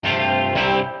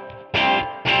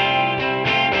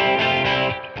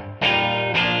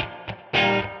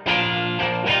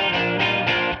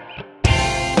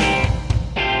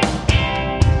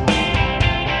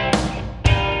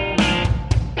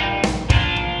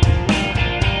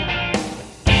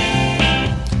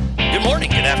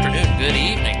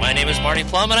Marty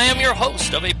Plum, and I am your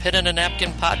host of a Pen and a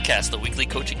Napkin podcast, the weekly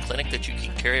coaching clinic that you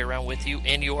can carry around with you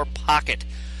in your pocket.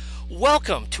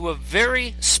 Welcome to a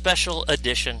very special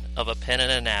edition of a Pen and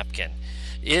a Napkin.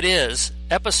 It is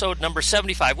episode number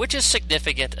 75, which is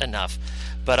significant enough,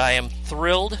 but I am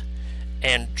thrilled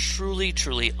and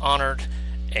truly honored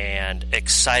and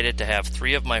excited to have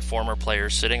three of my former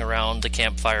players sitting around the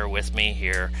campfire with me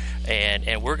here, and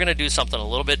we're going to do something a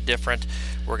little bit different.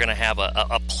 We're going to have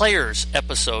a players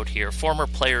episode here, former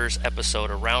players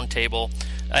episode, a roundtable.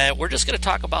 We're just going to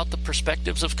talk about the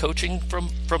perspectives of coaching from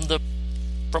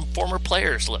former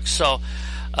players. Look, so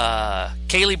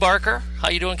Caley Barker, how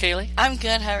you doing, Caley? I'm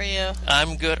good. How are you?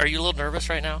 I'm good. Are you a little nervous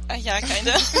right now? Yeah, kind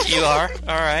of. You are?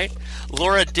 All right.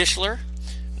 Laura Dischler,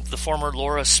 the former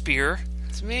Laura Speer.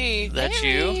 It's me. That's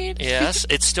you. Yes.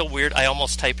 It's still weird. I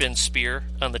almost typed in Speer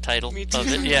on the title of it.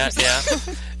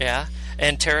 Yeah.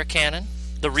 And Tara Cannon,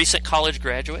 the recent college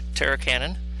graduate, Tara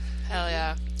Cannon. Hell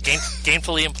yeah.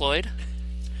 Gainfully employed?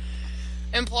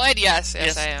 Employed, yes,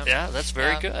 I am. Yeah, that's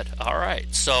very good. All right.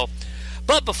 So,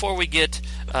 but before we get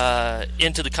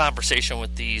into the conversation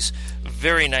with these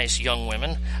very nice young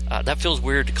women, that feels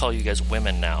weird to call you guys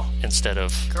women now instead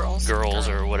of girls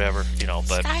or whatever, you know.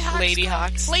 But Lady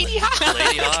Hawks. Lady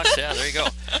Hawks. Yeah, there you go.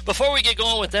 Before we get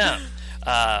going with them,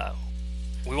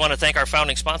 we want to thank our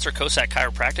founding sponsor, Cossack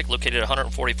Chiropractic, located at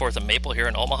 144th and Maple here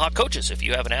in Omaha. Coaches, if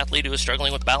you have an athlete who is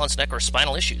struggling with balance, neck, or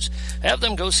spinal issues, have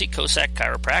them go see Cossack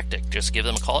Chiropractic. Just give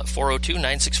them a call at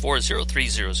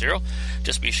 402-964-0300.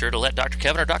 Just be sure to let Dr.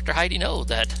 Kevin or Dr. Heidi know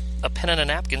that a Pen and a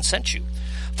Napkin sent you.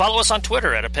 Follow us on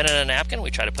Twitter at a Pen and a Napkin. We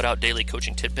try to put out daily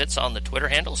coaching tidbits on the Twitter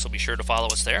handle, so be sure to follow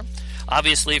us there.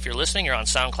 Obviously, if you're listening, you're on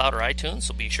SoundCloud or iTunes,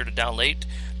 so be sure to download,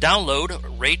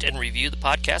 rate, and review the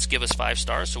podcast. Give us 5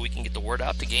 stars so we can get the word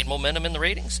out to gain momentum in the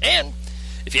ratings. And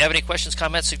if you have any questions,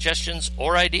 comments, suggestions,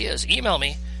 or ideas, email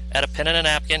me at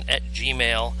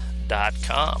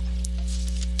apenandanapkin@gmail.com.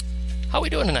 How are we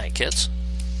doing tonight, kids?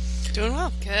 Doing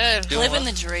well. Good. Living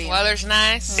the dream. Weather's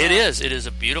nice. It is. It is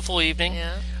a beautiful evening.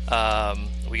 Yeah.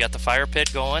 We got the fire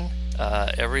pit going.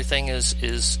 Everything is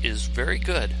very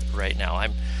good right now.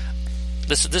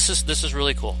 This is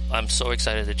really cool. I'm so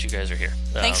excited that you guys are here.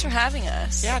 Thanks for having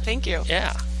us. Yeah, thank you.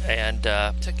 Yeah, and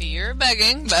took a year of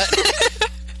begging, but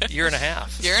year and a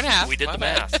half. We did the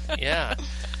math. Yeah.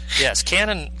 Yes,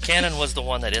 Cannon was the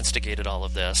one that instigated all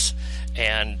of this,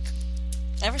 and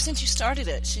ever since you started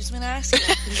it, she's been asking.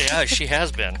 Yeah, she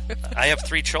has been. I have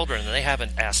 3 children, and they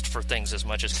haven't asked for things as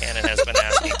much as Cannon has been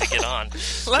asking to get on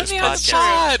Let this me podcast.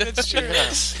 on the pod. It's true.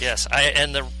 Yes.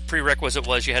 And the prerequisite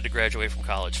was you had to graduate from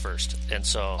college first, and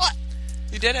so what?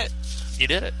 You did it. You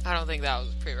did it. I don't think that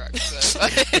was a prerequisite.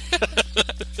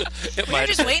 We were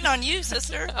just waiting on you,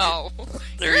 sister. Oh,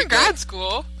 You're in grad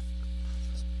school.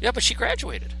 Yeah, but she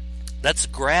graduated. That's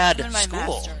grad I'm in my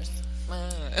school.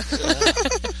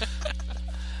 master's.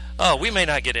 Oh, we may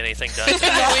not get anything done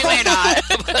today. We may not.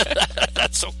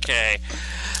 That's okay.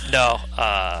 No,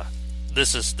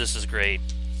 this is great.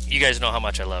 You guys know how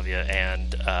much I love you,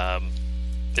 and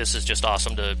this is just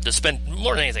awesome to spend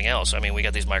more than anything else. I mean, we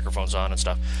got these microphones on and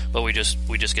stuff, but we just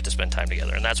get to spend time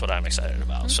together, and that's what I'm excited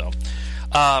about.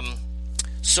 Mm-hmm.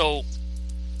 So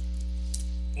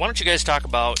why don't you guys talk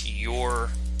about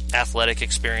your athletic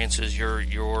experiences,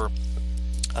 your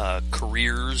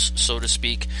careers, so to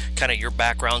speak, kind of your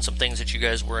background, some things that you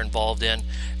guys were involved in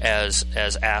as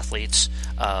athletes,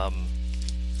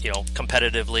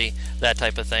 competitively, that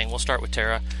type of thing. We'll start with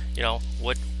Tara.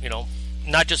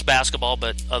 Not just basketball,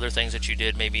 but other things that you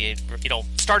did, maybe,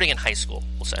 starting in high school,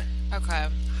 we'll say. Okay.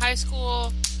 High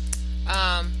school,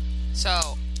 so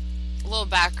a little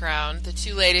background. The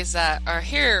 2 ladies that are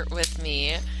here with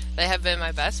me, they have been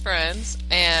my best friends,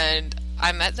 and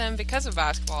I met them because of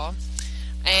basketball.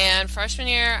 And freshman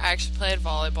year, I actually played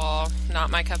volleyball. Not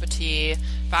my cup of tea.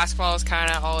 Basketball was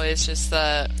kind of always just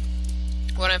the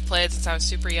one I've played since I was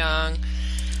super young.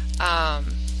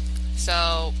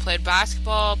 So played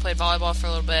basketball, played volleyball for a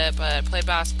little bit, but played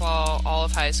basketball all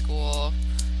of high school.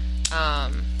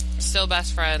 Still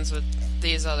best friends with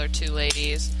these other 2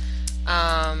 ladies.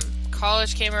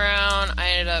 College came around.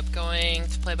 I ended up going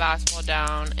to play basketball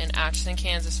down in Atchison,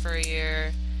 Kansas for a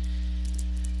year.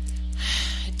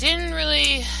 Didn't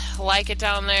really like it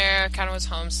down there. Kind of was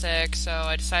homesick, so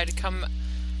I decided to come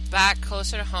back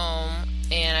closer to home,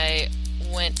 and I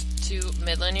went to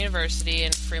Midland University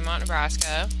in Fremont,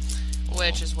 Nebraska,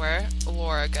 which is where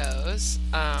Laura goes.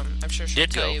 I'm sure she'll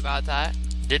tell you about that.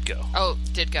 Did go. Oh,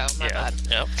 did go. My bad.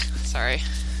 Yep. Sorry.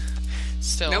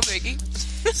 Still, no biggie.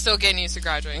 Still getting used to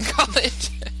graduating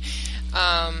college.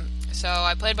 So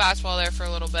I played basketball there for a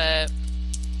little bit.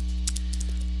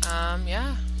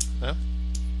 Yeah.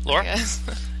 Laura?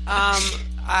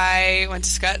 I went to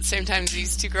Scott same time as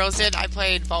these two girls did. I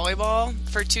played volleyball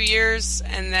for 2 years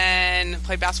and then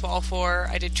played basketball all 4.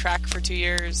 I did track for 2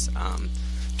 years.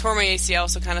 Tore my ACL,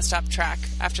 so kind of stopped track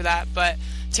after that. But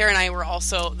Tara and I were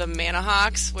also the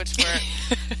Manahawks, which were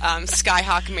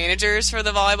Skyhawk managers for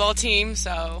the volleyball team.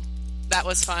 So that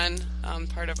was fun. Along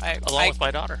with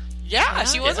my daughter. Yeah,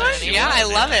 she was one? Yeah, I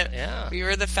love it. Yeah. We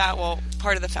were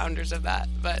part of the founders of that.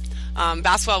 But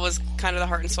basketball was kind of the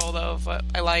heart and soul, though, of what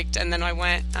I liked. And then I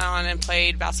went on and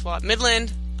played basketball at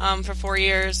Midland for 4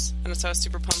 years. And so I was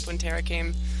super pumped when Tara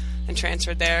came and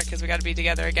transferred there because we got to be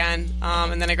together again.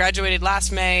 And then I graduated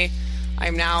last May.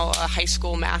 I'm now a high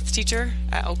school math teacher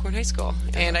at Elkhorn High School.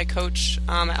 And I coach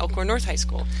at Elkhorn North High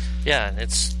School. Yeah,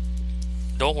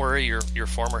 don't worry, your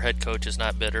former head coach is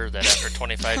not bitter that after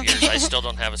 25 years I still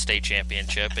don't have a state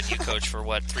championship, and you coach for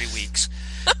 3 weeks,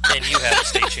 and you have a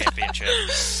state championship.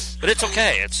 But it's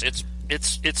okay.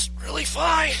 It's really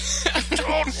fine.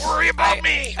 Don't worry about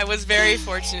me. I was very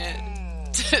fortunate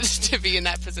to be in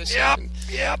that position.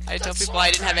 Yep. I tell people I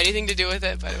didn't have anything to do with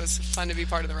it, but it was fun to be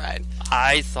part of the ride.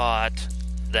 I thought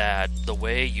that the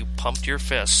way you pumped your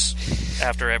fists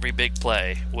after every big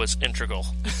play was integral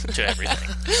to everything.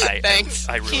 Thanks.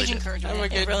 I really Huge did.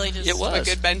 encouragement. It was a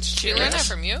good bench. She learned that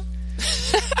from you?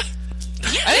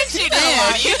 I think she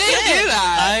did. You did do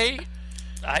that.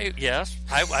 Yes.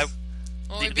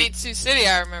 When we beat Sioux City,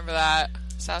 I remember that.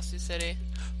 South Sioux City.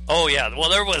 Oh, yeah. Well,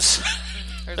 there's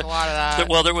a lot of that.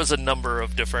 Well, there was a number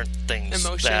of different things.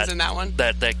 Emotions in that one.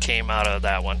 That came out of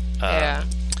that one. Yeah.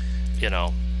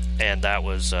 And that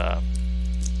was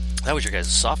your guys'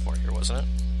 sophomore year, wasn't it?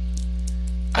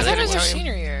 I thought it was your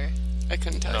senior year. I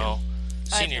couldn't tell you. No.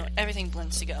 Senior. Everything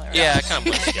blends together. Right? Yeah, it kind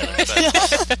of blends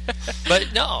together.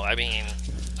 But no, I mean,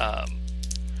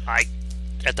 I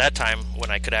at that time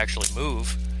when I could actually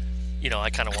move, I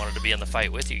kind of wanted to be in the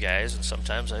fight with you guys, and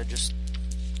sometimes I just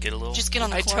get a little. Just get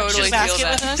on the I court. totally just feel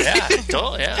basket that. with us. Yeah,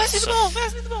 totally. Yeah. Pass me the ball.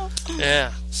 Pass me the ball.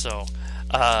 Yeah. So,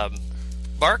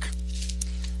 Bark.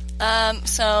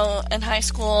 So in high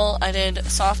school, I did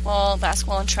softball,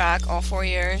 basketball, and track all 4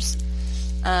 years.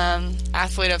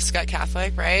 Athlete of Scott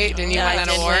Catholic, right? Didn't you Yeah, win I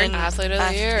that did award? win Athlete of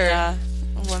the year. Yeah,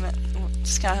 women,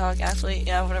 Skyhawk athlete.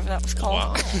 Yeah, whatever that was called.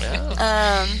 Wow.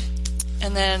 Yeah.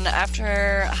 And then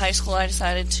after high school, I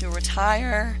decided to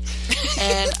retire,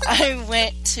 and I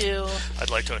went to. I'd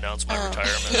like to announce my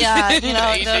retirement. Yeah,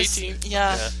 Age those. 18.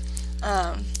 Yeah.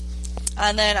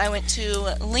 And then I went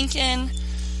to Lincoln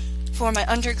for my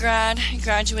undergrad. I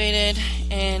graduated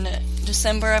in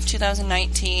December of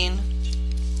 2019,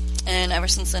 and ever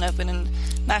since then I've been in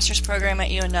master's program at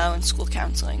UNO in school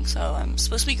counseling. So I'm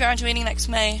supposed to be graduating next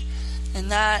May,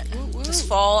 and this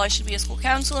fall I should be a school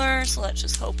counselor. So let's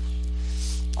just hope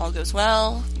all goes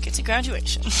well, get to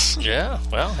graduation. Yeah.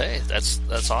 Well, hey, that's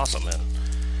awesome, and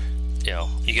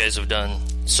you guys have done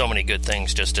so many good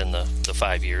things just in the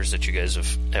 5 years that you guys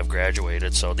have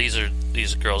graduated. So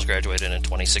these girls graduated in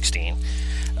 2016.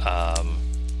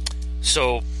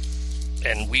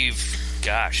 And we've,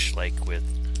 with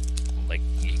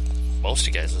most of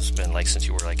you guys, it's been since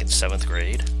you were in 7th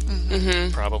grade,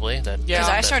 probably. Because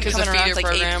I started coming around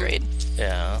 8th grade.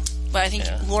 Yeah. But I think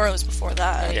Laura was before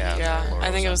that. Yeah.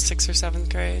 I think it was 6th or 7th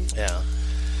grade. Yeah.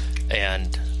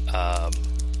 And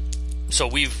so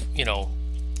we've,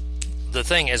 the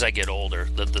thing as I get older,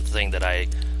 the thing that I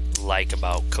like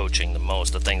about coaching the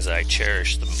most, the things that I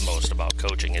cherish the most about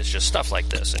coaching is just stuff like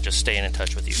this and just staying in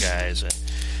touch with you guys. And,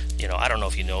 I don't know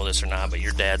if you know this or not, but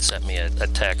your dad sent me a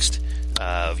text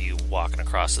of you walking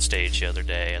across the stage the other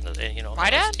day. And my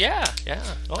dad? Yeah.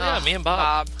 Oh, yeah, me and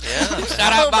Bob. Yeah.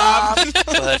 Shout out, Bob.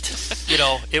 But,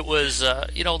 it was,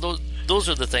 those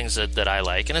are the things that I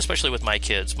like, and especially with my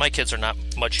kids. My kids are not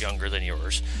much younger than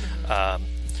yours.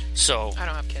 So I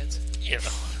don't have kids.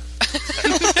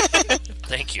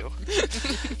 Thank you.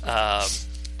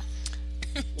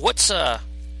 What's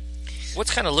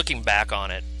kind of looking back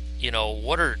on it?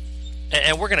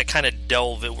 And we're going to kind of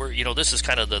delve. This is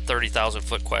kind of the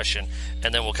 30,000-foot question,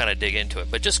 and then we'll kind of dig into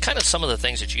it. But just kind of some of the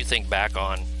things that you think back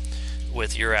on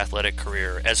with your athletic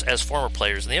career as former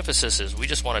players. And the emphasis is we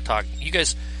just want to talk. You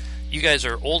guys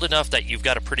are old enough that you've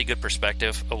got a pretty good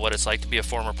perspective of what it's like to be a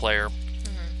former player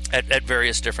at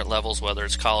various different levels, whether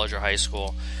it's college or high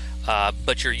school.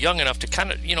 But you're young enough to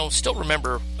kind of, still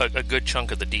remember a good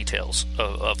chunk of the details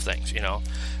of things,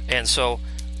 And so,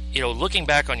 looking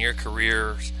back on your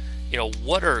career,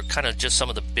 what are kind of just some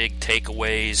of the big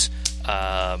takeaways,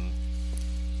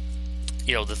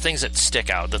 the things that stick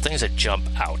out, the things that jump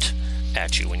out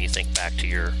at you when you think back to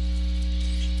your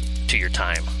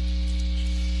time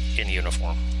in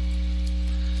uniform?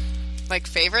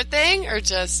 Favorite thing or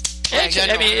just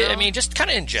I mean, just kind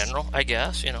of in general, I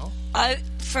guess, you know.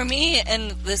 For me,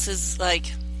 and this is like,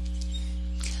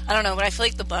 I don't know, but I feel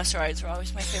like the bus rides were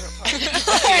always my favorite part.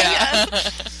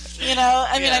 You know,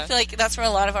 I mean, I feel like that's where a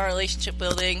lot of our relationship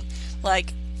building,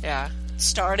 like,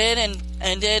 started and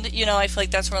ended. You know, I feel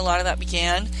like that's where a lot of that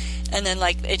began. And then,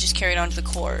 like, it just carried on to the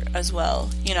court as well.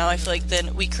 You know, I feel like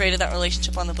then we created that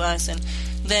relationship on the bus and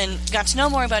then got to know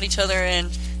more about each other. And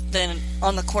then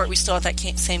on the court, we still had that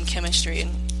same chemistry.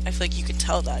 And I feel like you could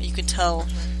tell that. You could tell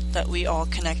that we all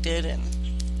connected. And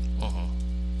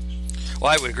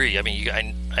Well, I would agree. I mean,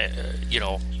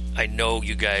 I know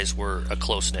you guys were a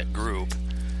close-knit group,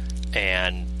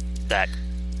 and that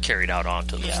carried out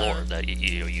onto the floor. That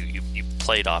you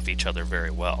played off each other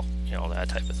very well. You know, that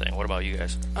type of thing. What about you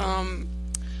guys?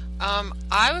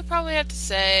 I would probably have to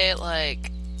say,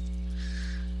 like,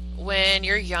 when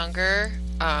you're younger,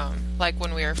 like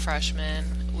when we were freshmen,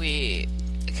 we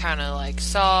kind of like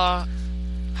saw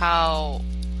how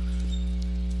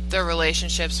the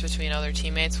relationships between other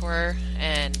teammates were,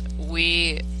 and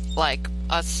we, like,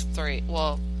 us three,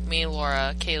 well, me,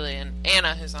 Laura, Kaylee, and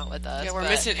Anna, who's not with us. Yeah, we're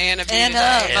missing Anna.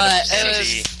 But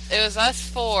it was us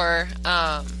four.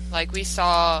 Like, we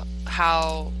saw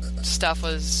how stuff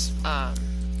was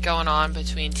going on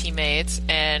between teammates,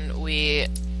 and we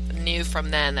knew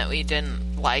from then that we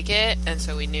didn't like it, and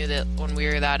so we knew that when we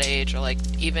were that age, or like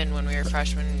even when we were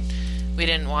freshmen, we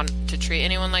didn't want to treat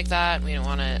anyone like that. We didn't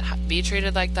want to be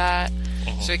treated like that.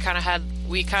 So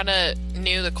we kind of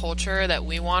knew the culture that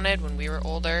we wanted when we were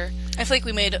older. I feel like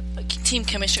we made team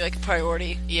chemistry like a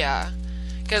priority. Yeah,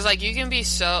 because like you can be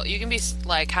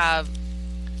like have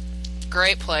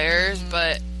great players,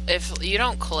 but if you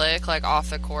don't click like off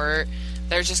the court,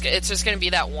 it's just going to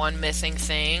be that one missing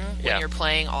thing when you're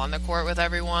playing on the court with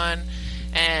everyone.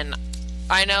 And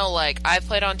I know, like, I've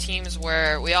played on teams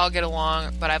where we all get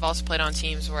along, but I've also played on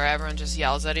teams where everyone just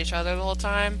yells at each other the whole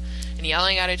time, and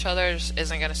yelling at each other just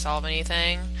isn't going to solve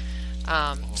anything.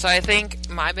 So I think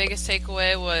my biggest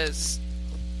takeaway was,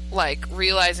 like,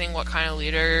 realizing what kind of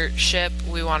leadership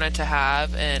we wanted to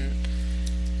have and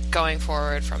going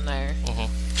forward from there.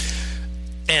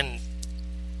 And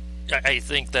I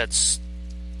think that's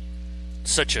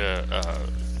such a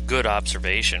good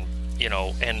observation, you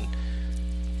know, and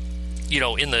you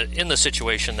know, in the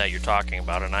situation that you're talking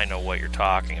about, and I know what you're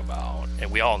talking about, and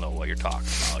we all know what you're talking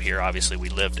about here. Obviously, we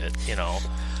lived it, you know.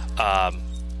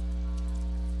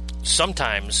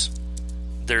 Sometimes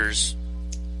there's,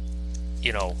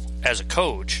 you know, as a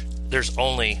coach, there's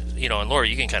only, you know, and Laura,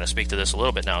 you can kind of speak to this a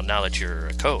little bit now that you're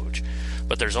a coach,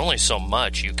 but there's only so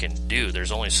much you can do.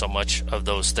 There's only so much of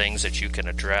those things that you can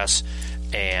address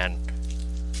and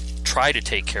try to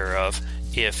take care of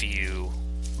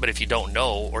but if you don't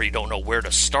know, or you don't know where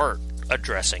to start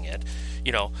addressing it,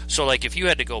 you know, so like if you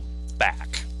had to go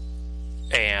back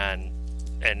and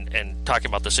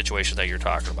talking about the situation that you're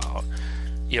talking about,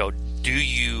 you know, do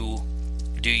you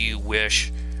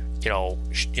wish, you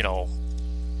know,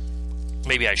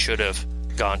 maybe I should have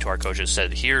gone to our coaches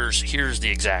and said, here's the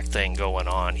exact thing going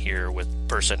on here with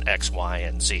person X, Y,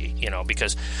 and Z, you know,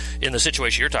 because in the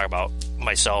situation you're talking about,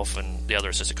 myself and the other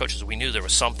assistant coaches, we knew there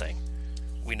was something.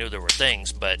 We knew there were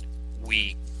things, but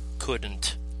we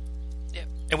couldn't. Yep.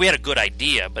 And we had a good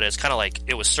idea, but it's kind of like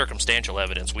it was circumstantial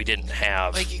evidence. We didn't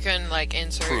have like you couldn't like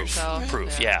insert yourself.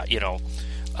 Proof, yeah. You know,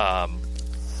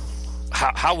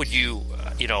 how would you,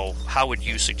 you know, how would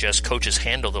you suggest coaches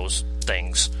handle those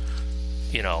things,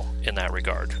 you know, in that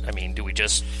regard? I mean, do we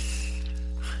just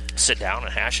sit down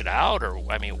and hash it out, or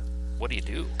I mean, what do you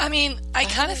do? I mean, I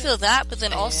kind of feel that, but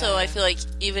then also I feel like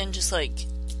even just like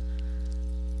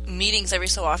meetings every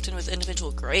so often with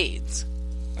individual grades,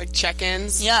 like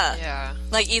check-ins. Yeah.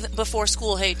 Like even before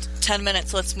school, hey, 10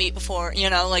 minutes, let's meet before, you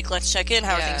know, like let's check in.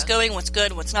 How are things going? What's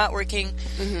good? What's not working?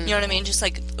 You know what I mean? Just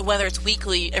like whether it's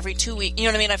weekly, every 2 weeks. You know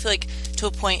what I mean? I feel like to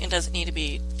a point it doesn't need to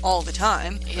be all the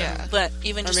time. Yeah. But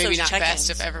even just or maybe those not check-ins. best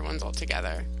if everyone's all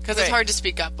together, because it's hard to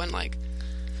speak up when like.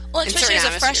 Well, especially as a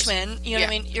atmospheres. freshman, you know what I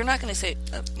mean? You're not going to say,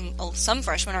 some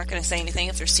freshmen aren't going to say anything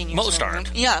if they're seniors. Most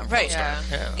aren't. Yeah, right. Yeah.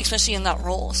 Especially in that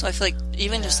role. So I feel like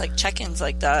even just like check-ins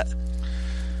like that.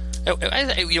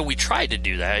 You know, we tried to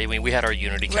do that. I mean, we had our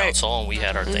unity council and we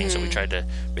had our things that we tried to,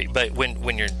 but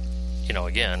when you're, you know,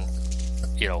 again,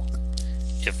 you know,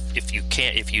 if you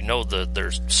can't, if you know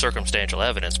there's circumstantial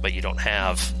evidence, but you don't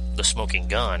have the smoking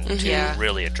gun to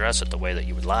really address it the way that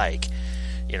you would like,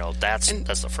 you know, that's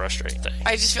the frustrating thing.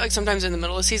 I just feel like sometimes in the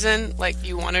middle of the season, like,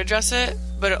 you want to address it,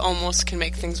 but it almost can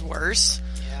make things worse.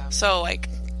 Yeah. So, like,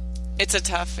 I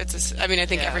mean, I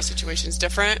think every situation is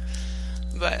different,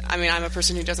 but, I mean, I'm a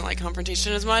person who doesn't like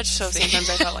confrontation as much, so sometimes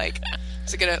I felt like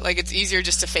Is it gonna, like, it's easier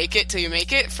just to fake it till you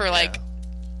make it for, like,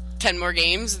 10 more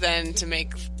games than to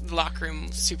make the locker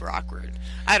room super awkward.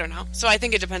 I don't know. So I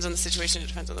think it depends on the situation. It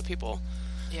depends on the people.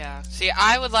 Yeah. See,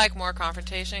 I would like more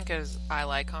confrontation because I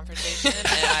like confrontation. And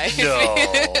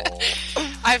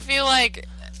I feel like,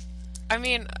 I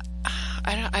mean,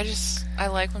 I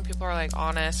like when people are, like,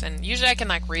 honest, and usually I can,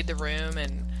 like, read the room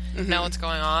and know what's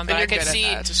going on. But I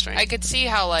could see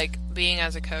how, like, being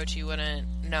as a coach, you wouldn't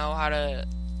know how to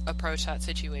approach that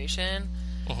situation.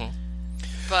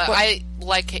 But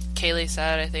like Kaylee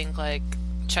said, I think, like,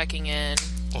 checking in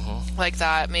like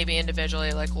that, maybe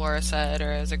individually, like Laura said,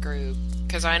 or as a group.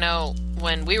 Because I know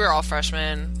when we were all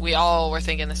freshmen, we all were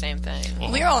thinking the same thing.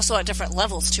 We were also at different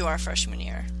levels to our freshman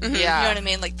year. Yeah. You know what I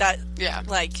mean? Like that. Yeah.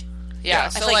 Like. Yeah. I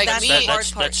So, feel like, that's the hard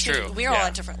part. That's true. We were all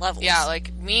at different levels. Yeah,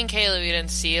 like, me and Kaylee, we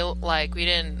didn't see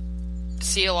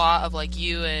a lot of, like,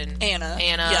 you and Anna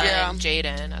and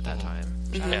Jaden at that time.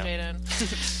 Shout out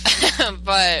Jaden.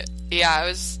 But, yeah, it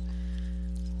was,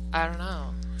 I don't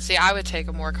know. See, I would take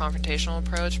a more confrontational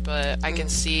approach, but I can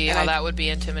see how that would be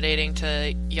intimidating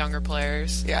to younger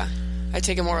players. Yeah. I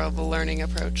take a more of a learning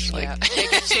approach. Like,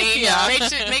 make a change.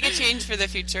 Make a change for the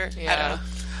future. Yeah. I don't know.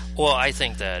 Well, I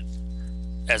think that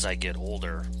as I get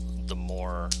older, the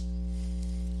more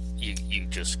you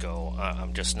just go,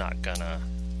 I'm just not gonna.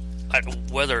 I'm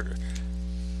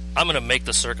gonna make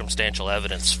the circumstantial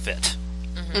evidence fit.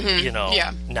 You know,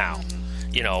 now,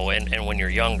 you know, and when you're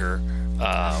younger,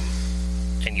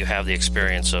 and you have the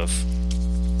experience of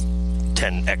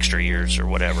 10 extra years or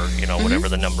whatever, you know, whatever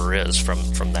the number is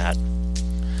from that,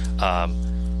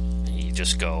 you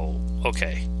just go,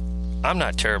 okay, I'm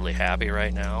not terribly happy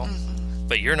right now,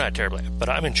 but you're not terribly, but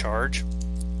I'm in charge,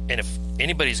 and if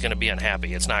anybody's going to be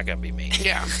unhappy, it's not going to be me.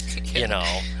 Yeah. You know,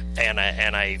 and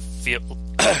I feel,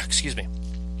 excuse me,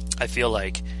 I feel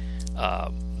like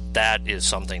that is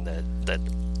something that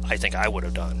I think I would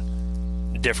have done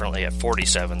differently at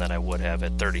 47 than I would have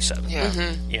at 37.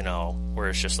 Yeah. You know, where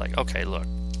it's just like, okay, look,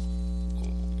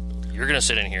 you're going to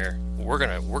sit in here, we're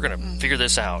going to figure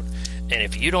this out, and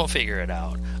if you don't figure it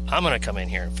out, I'm going to come in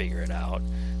here and figure it out,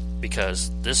 because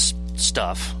this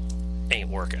stuff ain't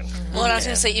working. Well, and I was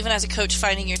going to say, even as a coach,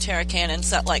 finding your Tara Cannons,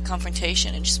 that, like,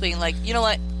 confrontation, and just being like, you know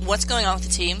what's going on with the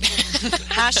team?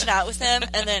 Hash it out with them,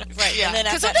 and then, and then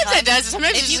because at sometimes that time, it does.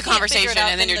 Sometimes it's if just you a can't conversation, figure it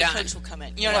out, and then you're the done. coach will come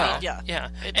in. You know what I mean? Yeah.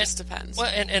 It just depends. Well,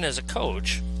 and as a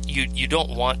coach, you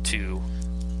don't want to.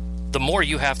 The more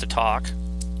you have to talk,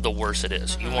 the worse it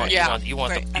is. You want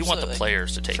the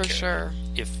players to take care. For sure.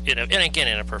 Of it. And again,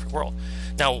 in a perfect world.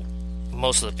 Now,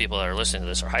 most of the people that are listening to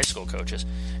this are high school coaches.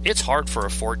 It's hard for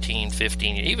a 14,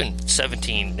 15, even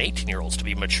 17, 18-year-olds to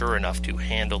be mature enough to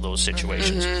handle those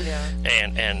situations.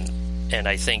 And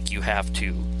I think you have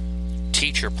to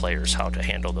teach your players how to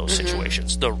handle those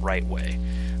situations the right way.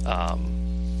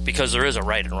 Because there is a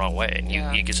right and wrong way. And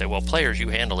you can say, well, players, you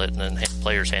handle it, and then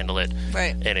players handle it,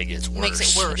 and it gets worse.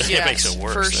 Makes it worse. It makes it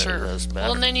worse. For sure.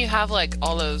 Well, and then you have, like,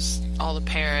 all the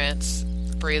parents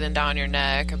breathing down your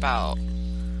neck about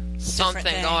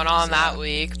something going on that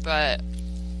week, but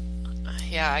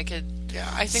I could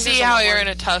I think see how you're in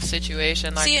a tough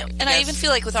situation. Like, I even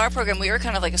feel like with our program, we were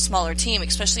kind of like a smaller team,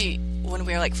 especially when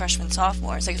we were like freshmen,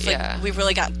 sophomores. Like, like we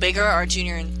really got bigger our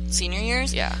junior and senior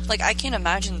years. Yeah. Like, I can't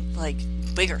imagine, like,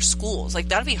 bigger schools. Like,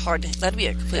 that'd be hard. That'd be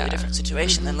a completely different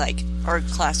situation than, like, our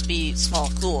Class B small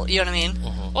school. You know what I mean?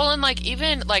 Well, and, like,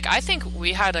 even, like, I think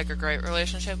we had, like, a great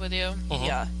relationship with you.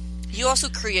 Yeah. You also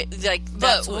create, like,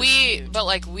 but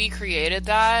we created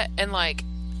that, and, like,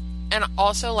 and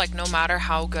also, like, no matter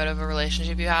how good of a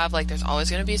relationship you have, like, there's always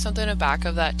going to be something in the back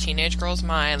of that teenage girl's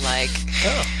mind, like,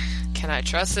 can I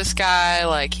trust this guy?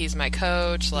 Like, he's my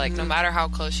coach. Like, no matter how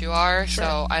close you are. Sure.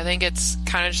 So I think it's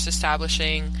kind of just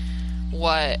establishing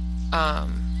what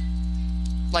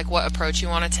approach you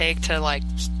want to take to, like,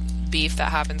 beef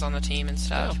that happens on the team and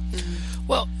stuff.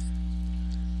 Well,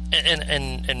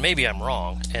 and maybe I'm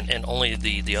wrong, and only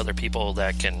the other people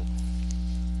that can,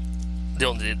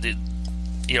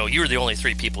 you're the only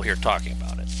three people here talking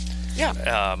about it.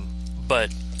 Yeah.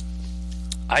 But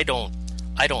I don't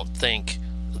think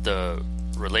the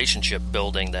relationship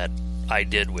building that I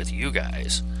did with you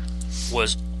guys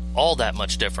was all that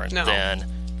much different than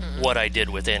what I did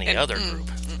with any other group.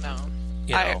 No.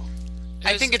 You know.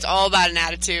 I think it's all about an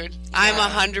attitude. I'm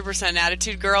 100% an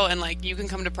attitude girl, and, like, you can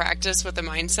come to practice with a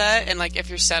mindset, and, like, if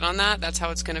you're set on that, that's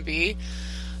how it's going to be.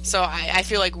 So I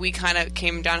feel like we kind of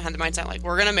came down and had the mindset, like,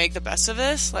 we're going to make the best of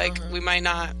this. Like, we might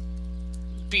not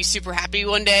be super happy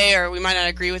one day, or we might not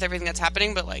agree with everything that's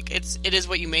happening, but, like, it is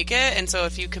what you make it. And so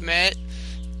if you commit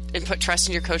and put trust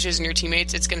in your coaches and your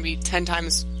teammates, it's going to be 10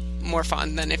 times more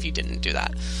fun than if you didn't do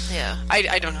that. Yeah.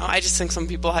 I don't know. I just think some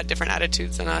people had different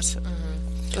attitudes than us.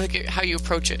 Like how you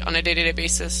approach it on a day-to-day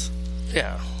basis.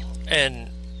 Yeah. And,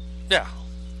 yeah.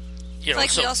 You know,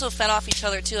 Like, we also fed off each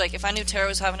other, too. Like, if I knew Tara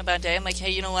was having a bad day, I'm like, hey,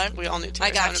 you know what? We all knew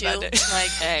Tara I got was you. having a bad day. Like,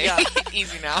 Hey, yeah.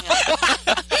 easy now.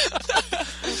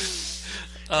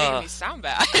 Yeah. Making me sound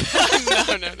bad.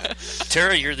 No.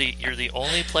 Tara, you're the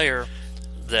only player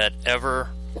that ever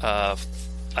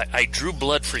I drew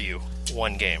blood for you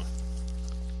one game.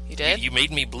 You did? You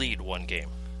made me bleed one game.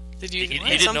 Did you? You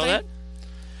didn't know that?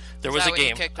 There was Is that a when game.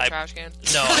 you kicked the trash can?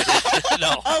 No, I didn't.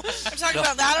 No. Oh, I'm talking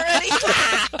about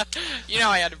that already? You know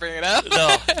I had to bring it up.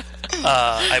 No.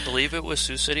 I believe it was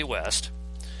Sioux City West,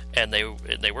 and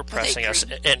they were pressing us,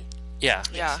 and yeah,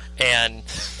 and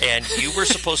you were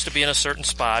supposed to be in a certain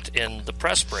spot in the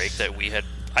press break that we had.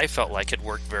 I felt like had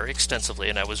worked very extensively,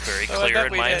 and I was very clear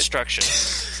in my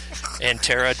instructions. And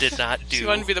Tara did not do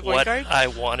wanted to be the point what guard? I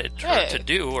wanted her to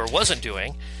do or wasn't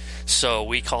doing, so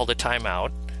we called a timeout.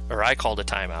 Or I called a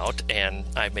timeout, and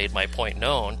I made my point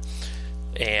known,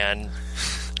 and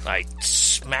I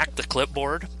smacked the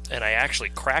clipboard, and I actually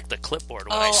cracked the clipboard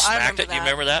when I smacked it. That. You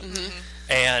remember that? Mm-hmm.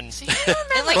 And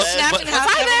it like snapped in half.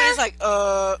 Everybody's like,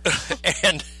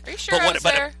 and are you sure I was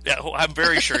there? Yeah, I'm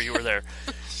very sure you were there.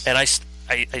 And I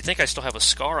think I still have a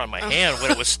scar on my hand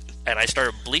when it was, and I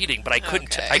started bleeding, but I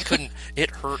couldn't. Okay. I couldn't. It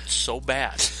hurt so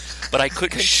bad. But I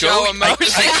couldn't show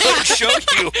emotion. I couldn't show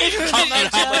you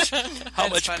how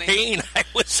much funny. pain I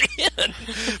was in.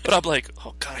 But I'm like,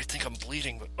 oh God, I think I'm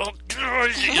bleeding. But oh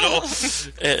God, you know.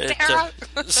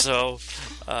 So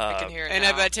I can hear it And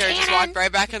now. I bet Tara just walked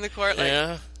right back in the court. Like,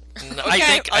 yeah. No,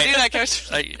 okay, I'll do that, Coach.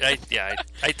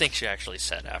 I think she actually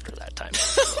said after that time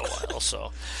for a while.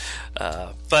 So,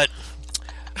 but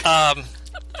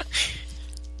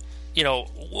you know,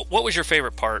 what was your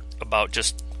favorite part about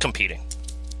just competing?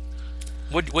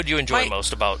 What do you enjoy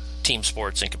most about team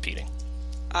sports and competing?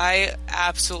 I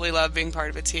absolutely love being part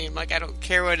of a team. Like, I don't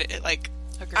care what it, like,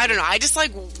 I don't know. I just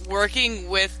like working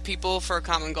with people for a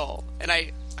common goal. And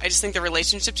I just think the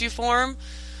relationships you form.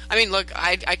 I mean, look,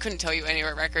 I couldn't tell you any of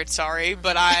our records, sorry,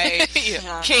 but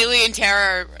Kaylee and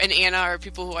Tara and Anna are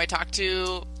people who I talk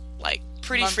to, like,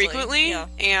 pretty Monthly, frequently,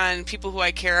 and people who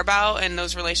I care about, and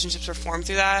those relationships are formed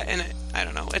through that. And I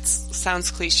don't know, it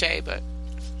sounds cliche, but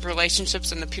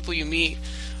relationships and the people you meet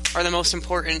are the most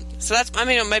important. So that's, I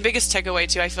mean, my biggest takeaway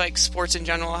too. I feel like sports in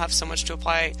general have so much to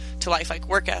apply to life, like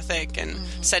work ethic and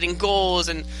setting goals,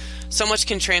 and so much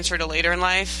can transfer to later in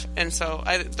life. And so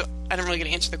I didn't really get to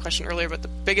answer the question earlier, but the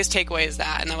biggest takeaway is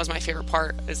that, and that was my favorite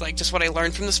part, is like just what I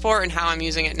learned from the sport and how I'm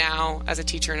using it now as a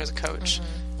teacher and as a coach.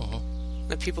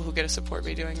 The people who get to support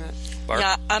me doing that.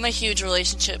 yeah, I'm a huge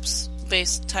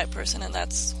relationships-based type person, and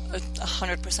that's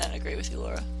 100% agree with you,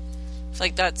 Laura.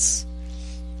 Like, that's,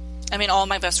 I mean, all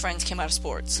my best friends came out of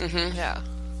sports. Yeah.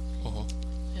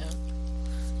 Yeah.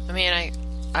 I mean,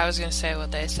 I was gonna say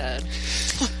what they said,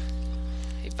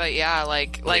 but yeah,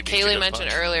 like Kaylee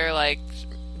mentioned earlier, like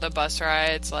the bus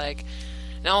rides, like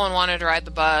no one wanted to ride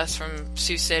the bus from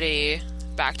Sioux City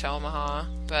back to Omaha,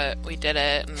 but we did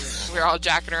it, and we were all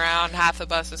jacking around. Half the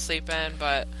bus was sleeping,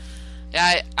 but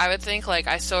yeah, I would think, like,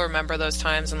 I still remember those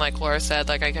times, and like Laura said,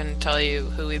 like, I couldn't tell you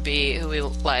who we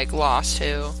like lost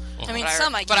to. I mean,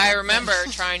 but I remember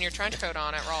trying your trench coat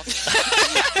on at Ralston.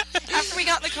 After we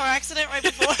got in the car accident right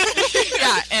before.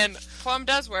 Yeah, and Plum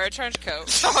does wear a trench coat.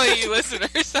 For all you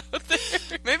listeners out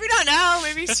there. Maybe not now.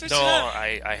 Maybe switch No, it up.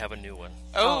 I have a new one.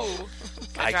 Oh.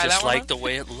 I just like the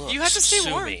way it looks. You have to stay Sue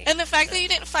warm. me. And the fact that you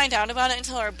didn't find out about it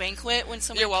until our banquet when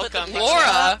somebody You're put the welcome. picture Laura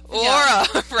up.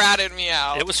 Yeah. ratted me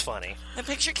out. It was funny. The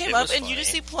picture came It up, was and you just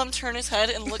funny. see Plum turn his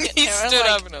head and look at He Tara stood like,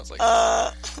 up, and I was like,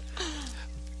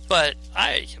 But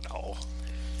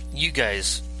you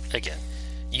guys, again,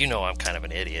 you know I'm kind of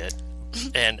an idiot.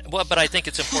 And but I think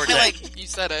it's important that like, you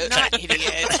said it. Not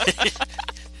idiot.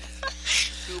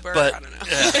 Goober, but I don't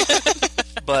know.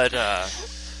 but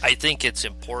I think it's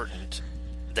important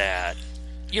that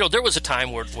there was a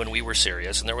time when we were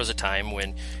serious, and there was a time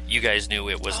when you guys knew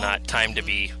it was not time to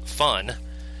be fun,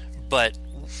 but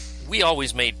we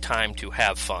always made time to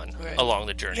have fun along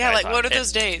the journey. Yeah, I like, thought. what are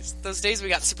those days? Those days we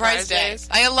got surprise day. days.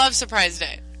 I love surprise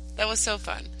day. That was so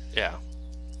fun.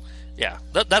 Yeah,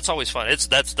 that's always fun.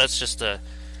 That's just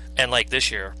and like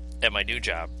this year at my new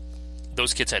job,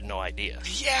 those kids had no idea.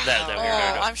 Yeah. that we were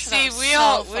going to. I'm sure See, that was we so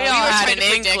all fun. had trying an to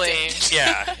predict inkling.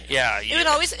 Yeah.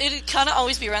 It'd kind of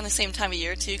always be around the same time of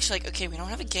year too. Cause like, okay, we don't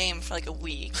have a game for like a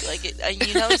week. Like,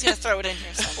 he's gonna throw it in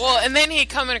here somewhere. Well, and then he'd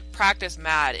come into practice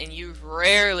mad, and you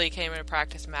rarely came into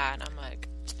practice mad. And I'm like,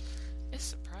 it's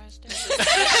surprise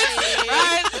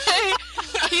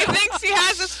He thinks he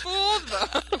has us fooled,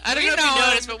 though. I don't know if you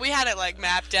noticed, but we had it like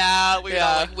mapped out. We would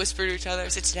all like whisper to each other.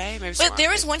 Is it today? Maybe tomorrow. But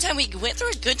there was one time we went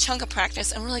through a good chunk of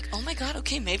practice, and we're like, "Oh my god,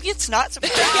 okay, maybe it's not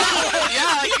surprise."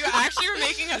 Yeah, like you actually were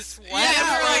making us sweat. Yeah,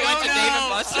 before we went to Dave and oh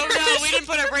Buster's. no, we didn't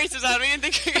put our braces on. We didn't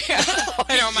think.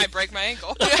 I know I might break my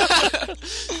ankle.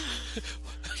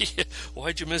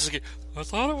 Why'd you miss it? I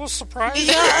thought it was surprising.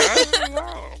 I don't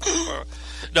know.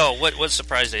 No, what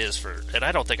surprise day is for, and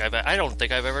I don't think I've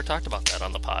ever talked about that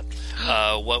on the pod.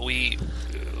 What we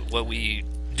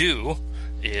do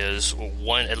is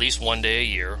at least one day a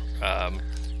year.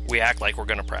 We act like we're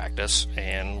going to practice,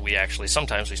 and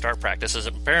sometimes we start practices.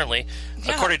 Apparently,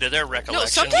 according to their recollection, No,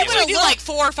 sometimes we do like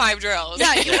 4 or 5 drills.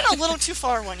 Yeah, you went a little too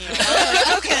far one year.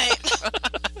 Okay.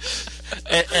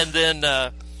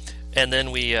 and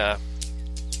then we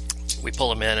pull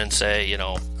them in and say,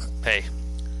 hey,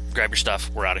 grab your stuff,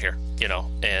 we're out of here,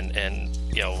 and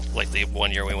like the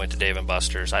one year we went to Dave and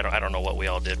Buster's. I don't know what we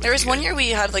all did. There was one year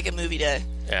we had like a movie day.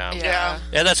 Yeah,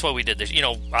 that's what we did this.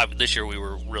 This year we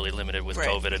were really limited with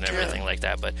COVID and everything like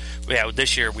that. But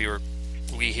this year we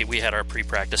had our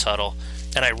pre-practice huddle,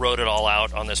 and I wrote it all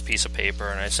out on this piece of paper,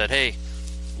 and I said, hey,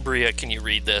 Bria, can you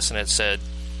read this? And it said,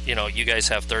 you guys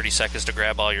have 30 seconds to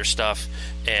grab all your stuff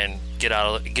and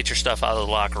get your stuff out of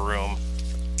the locker room.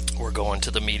 We're going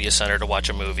to the media center to watch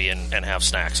a movie and have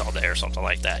snacks all day or something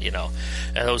like that, And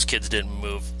those kids didn't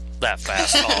move that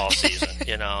fast all season,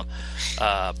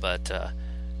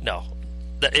 no,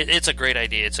 it's a great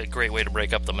idea. It's a great way to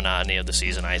break up the monotony of the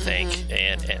season, I think. Mm-hmm.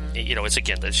 And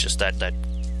it's just that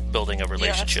building of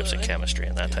relationships and chemistry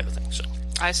and that type of thing. So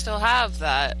I still have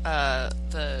that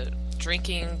the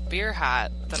drinking beer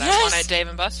hat that I won at Dave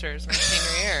and Buster's my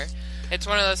senior year. It's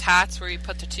one of those hats where you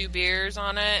put the 2 beers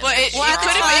on it. But it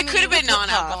could have been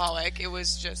non-alcoholic. It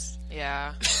was just...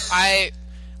 Yeah.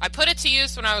 I put it to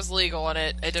use when I was legal, and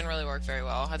it didn't really work very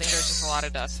well. I think there was just a lot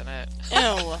of dust in it.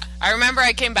 Ew. I remember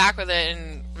I came back with it,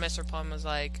 and Mr. Plum was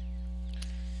like,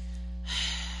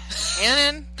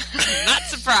 Cannon, not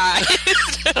surprised.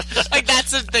 Like,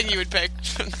 that's the thing you would pick.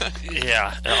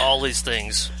 Yeah, all these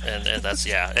things. And that's,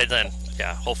 and then,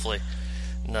 hopefully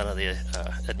none of the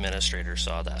administrators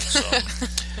saw that. So,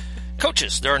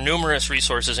 coaches, there are numerous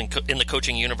resources in the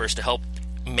coaching universe to help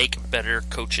make better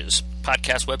coaches.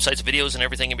 Podcasts, websites, videos, and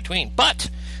everything in between. But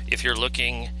if you're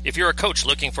a coach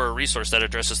looking for a resource that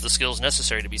addresses the skills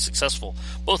necessary to be successful,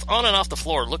 both on and off the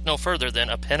floor, look no further than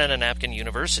A Pen and a Napkin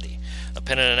University. A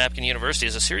Pen and a Napkin University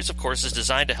is a series of courses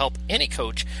designed to help any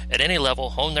coach at any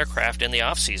level hone their craft in the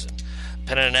off-season.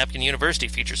 Pen and a Napkin University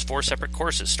features 4 separate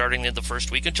courses starting in the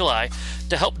first week of July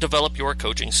to help develop your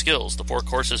coaching skills. The 4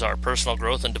 courses are Personal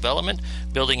Growth and Development,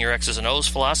 Building Your X's and O's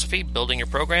Philosophy, Building Your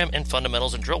Program, and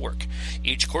Fundamentals and Drill Work.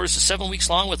 Each course is 7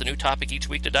 weeks long with a new topic each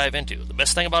week to dive into. The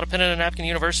best thing about A Pen and a Napkin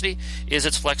University is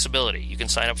its flexibility. You can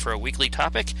sign up for a weekly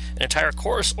topic, an entire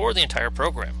course, or the entire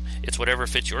program. It's whatever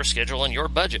fits your schedule and your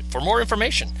budget. For more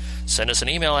information, send us an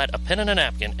email at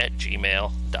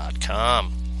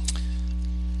apenandanapkin@gmail.com.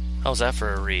 How's that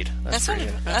for a read? That's good.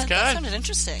 That sounded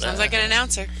interesting. Sounds like an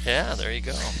announcer. Yeah, there you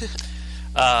go.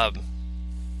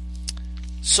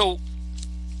 So,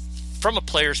 from a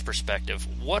player's perspective,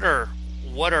 what are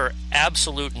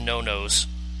absolute no-nos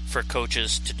for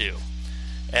coaches to do?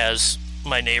 As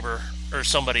my neighbor or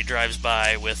somebody drives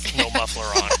by with no muffler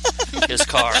on his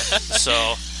car.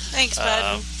 So, thanks,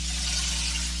 bud.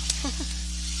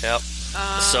 Yep.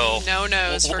 So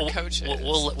no-nos for coaches.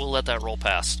 We'll let that roll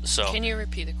past. So can you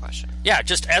repeat the question? Yeah,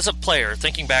 just as a player,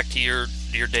 thinking back to your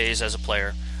days as a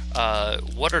player,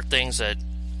 what are things that?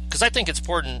 Because I think it's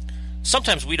important.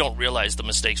 Sometimes we don't realize the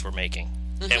mistakes we're making,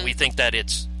 and we think that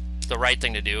it's the right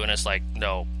thing to do, and it's like,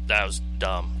 no, that was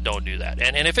dumb. Don't do that.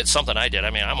 And if it's something I did, I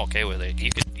mean, I'm okay with it.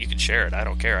 You could share it. I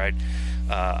don't care.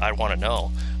 I want to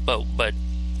know. But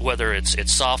whether it's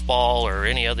softball or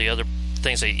any of the other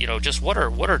things that just what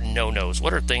are no-nos?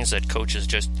 What are things that coaches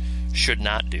just should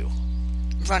not do?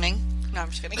 Running. No, I'm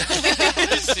just kidding.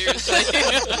 Seriously.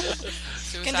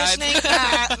 Conditioning.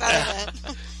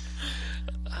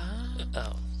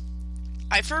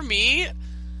 For me,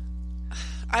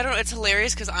 I don't know. It's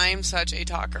hilarious because I'm such a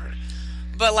talker.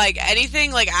 But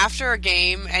anything after a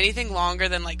game, anything longer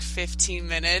than 15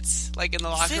 minutes, in the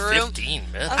locker room. 15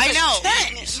 minutes. I know.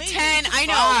 10. I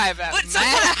know. But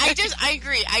sometimes I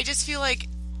agree. I just feel like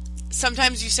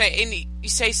sometimes you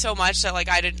say so much that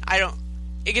I don't.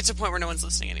 It gets to a point where no one's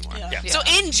listening anymore. Yeah. So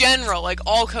in general,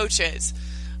 all coaches,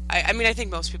 I mean, I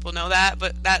think most people know that,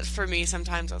 but that for me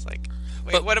sometimes I was like,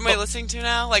 wait, what am I listening to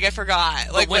now? I forgot.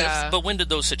 But when did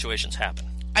those situations happen?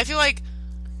 I feel like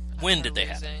When did they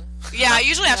happen? Yeah,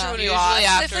 usually after when you lost.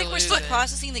 I feel like we're still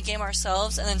processing the game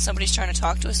ourselves, and then somebody's trying to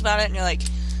talk to us about it, and you're like,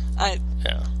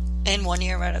 in one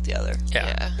ear, right out the other.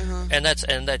 Yeah. And that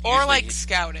or usually, like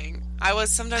scouting. I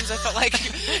felt like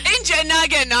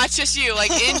not just you.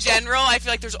 Like in general, I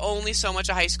feel like there's only so much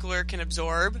a high schooler can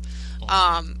absorb.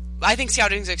 I think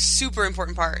scouting is a super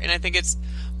important part, and I think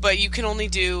but you can only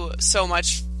do so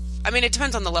much. I mean, it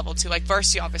depends on the level too. Like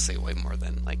varsity, obviously, way more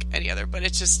than like any other. But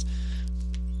it's just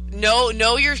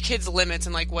know your kids' limits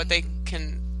and like what they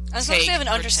can. As long as they have an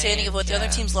understanding of what the other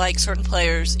teams like, certain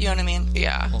players. You know what I mean?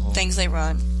 Yeah. Things they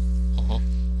run.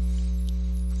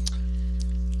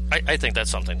 I think that's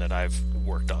something that I've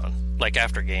worked on. Like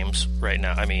after games right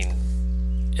now, I mean,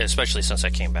 especially since I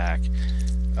came back,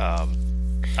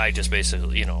 I just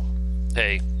basically,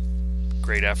 hey,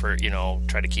 great effort,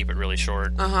 try to keep it really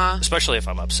short, especially if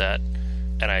I'm upset.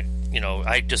 And I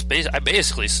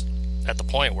basically at the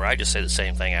point where I just say the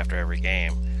same thing after every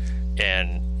game.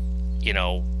 And,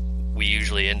 we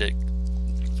usually end it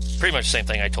pretty much the same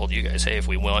thing I told you guys. Hey, if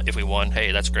we won,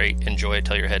 hey, that's great. Enjoy it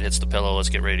till your head hits the pillow. Let's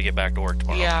get ready to get back to work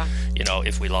tomorrow. Yeah.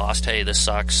 If we lost, hey, this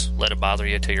sucks. Let it bother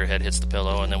you till your head hits the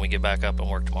pillow, and then we get back up and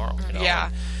work tomorrow.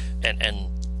 Yeah.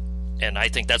 And I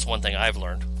think that's one thing I've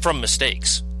learned from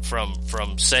mistakes,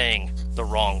 from saying the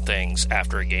wrong things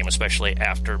after a game, especially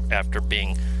after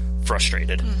being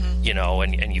frustrated,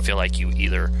 and you feel like you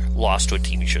either lost to a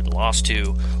team you shouldn't have lost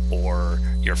to, or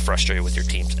you're frustrated with your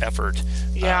team's effort.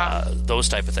 Those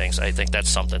type of things. I think that's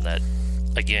something that,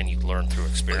 again, you learn through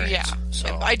experience. Yeah.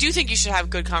 So I do think you should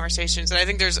have good conversations, and I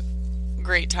think there's a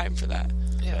great time for that.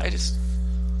 Yeah.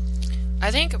 I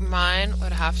think mine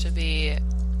would have to be,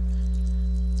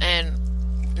 and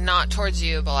not towards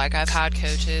you, but like I've had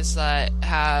coaches that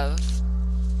have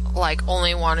like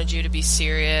only wanted you to be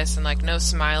serious and like no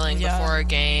smiling before a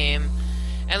game,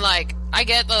 and like I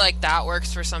get that like that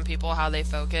works for some people how they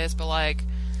focus, but like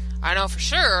I know for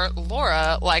sure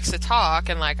Laura likes to talk,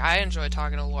 and like I enjoy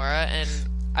talking to Laura, and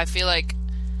I feel like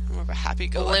more of a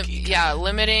happy-go-lucky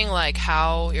limiting like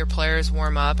how your players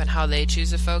warm up and how they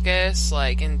choose to focus,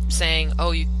 like, and saying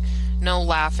no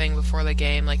laughing before the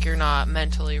game, like you're not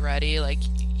mentally ready, like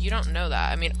you don't know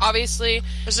that. I mean, obviously,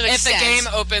 if the game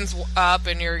opens up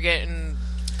and you're getting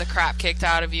the crap kicked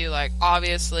out of you, like,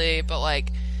 obviously, but,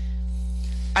 like,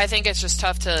 I think it's just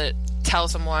tough to tell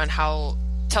someone how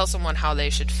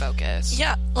they should focus.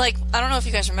 Yeah, like, I don't know if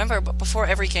you guys remember, but before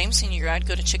every game senior year, I'd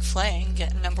go to Chick-fil-A and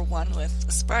get number one with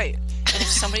a Sprite. And if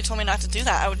somebody told me not to do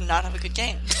that, I would not have a good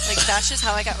game. Like, that's just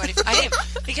how I got ready for the game.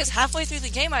 Because halfway through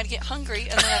the game, I'd get hungry,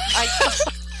 and then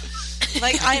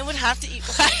I would have to eat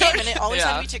before the game, and it always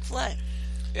had to be Chick-fil-A.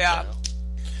 Yeah.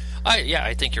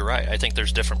 I think you're right. I think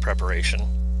there's different preparation.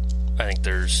 I think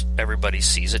everybody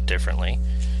sees it differently.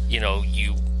 You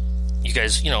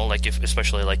guys, like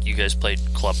especially like you guys played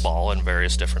club ball in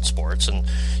various different sports, and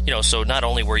so not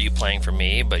only were you playing for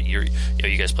me, but you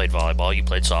guys played volleyball, you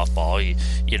played softball,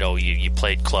 you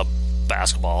played club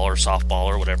basketball or softball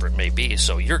or whatever it may be.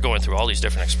 So you're going through all these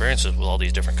different experiences with all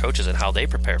these different coaches and how they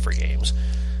prepare for games,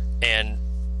 and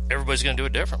everybody's going to do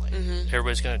it differently. Mm-hmm.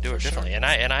 Everybody's going to do it differently, sure.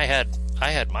 And I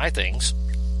had my things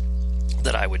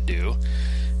that I would do,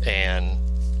 and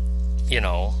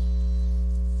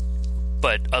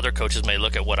but other coaches may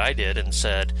look at what I did and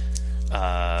said,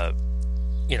 that's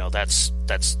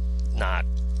not.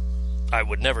 I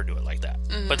would never do it like that.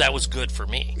 Mm-hmm. But that was good for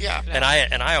me. Yeah. And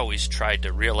I always tried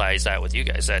to realize that with you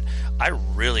guys, that I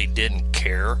really didn't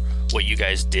care what you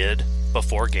guys did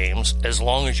before games, as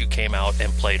long as you came out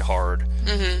and played hard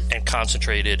mm-hmm. and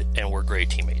concentrated and were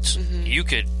great teammates. Mm-hmm. You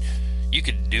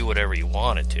could do whatever you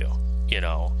wanted to,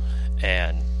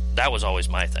 and that was always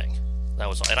my thing.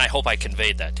 And I hope I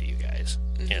conveyed that to you guys.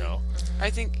 Mm-hmm.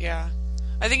 I think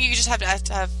you just have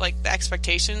to have like the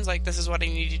expectations, like this is what I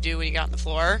need to do when you get on the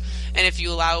floor, and if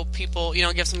you allow people,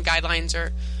 give some guidelines,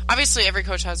 or obviously every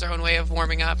coach has their own way of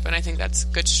warming up, and I think that's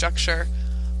good structure.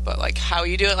 But like how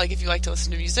you do it, like if you like to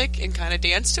listen to music and kind of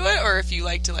dance to it, or if you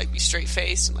like to like be straight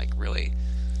faced and like really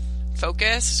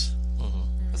focused,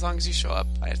 mm-hmm. as long as you show up,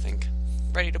 I think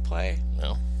ready to play.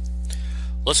 Well,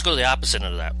 let's go to the opposite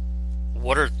end of that.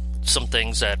 What are some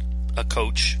things that a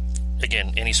coach,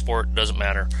 again, any sport, doesn't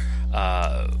matter,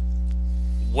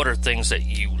 what are things that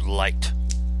you liked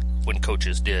when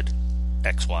coaches did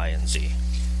X, Y, and Z?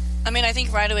 I mean, I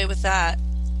think right away with that,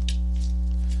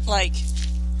 like,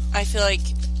 I feel like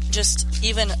just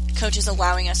even coaches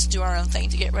allowing us to do our own thing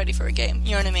to get ready for a game.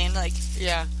 You know what I mean? Like,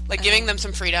 yeah, like giving them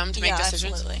some freedom to make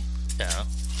decisions. Absolutely. Yeah.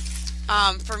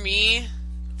 For me,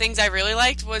 things I really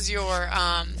liked was your,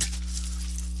 I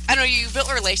I don't know, you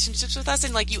built relationships with us,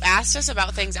 and, like, you asked us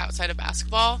about things outside of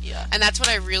basketball. Yeah. And that's what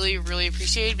I really, really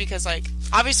appreciate, because, like,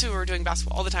 obviously we're doing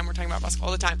basketball all the time. We're talking about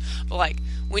basketball all the time. But, like,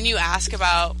 when you ask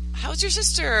about, how's your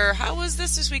sister? Or how was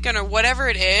this weekend? Or whatever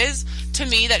it is, to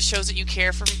me, that shows that you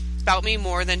care about me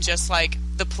more than just, like,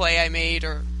 the play I made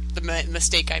or the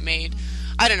mistake I made.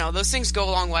 I don't know. Those things go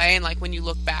a long way. And, like, when you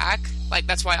look back, like,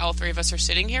 that's why all three of us are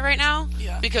sitting here right now.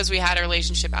 Yeah. Because we had a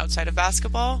relationship outside of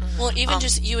basketball. Well, even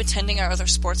just you attending our other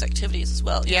sports activities as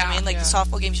well. You know what I mean? Like, the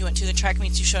softball games you went to, the track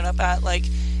meets you showed up at. Like,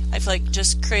 I feel like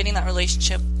just creating that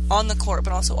relationship on the court,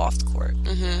 but also off the court.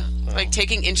 Mm-hmm. Like,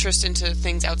 taking interest into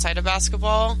things outside of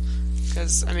basketball.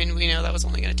 Because, I mean, we know that was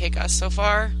only going to take us so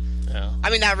far. Yeah. I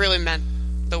mean, that really meant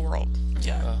the world.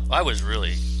 Yeah.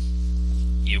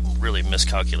 You really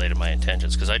miscalculated my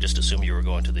intentions, because I just assumed you were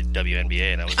going to the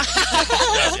WNBA, and I was going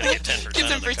to get 10% Get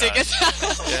some of the free cost. tickets.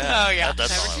 Yeah, Oh, yeah.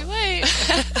 that's Never all too late.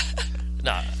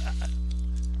 No,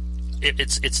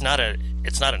 it's not an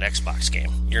Xbox game.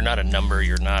 You're not a number.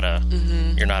 You're not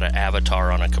an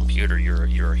avatar on a computer.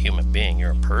 You're a human being.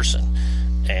 You're a person,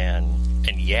 and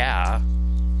yeah,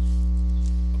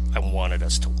 I wanted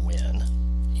us to win.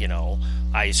 You know,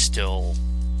 I still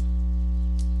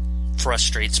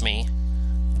frustrates me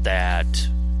that,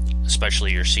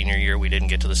 especially your senior year, we didn't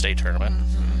get to the state tournament.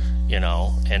 You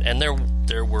know, and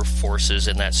there were forces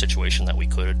in that situation that we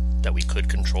could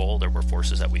control. There were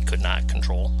forces that we could not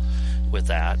control with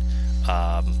that.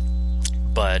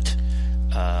 But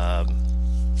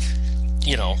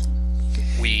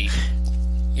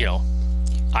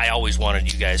I always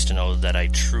wanted you guys to know that I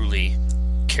truly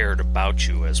cared about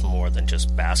you as more than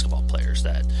just basketball players.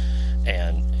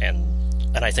 And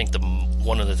I think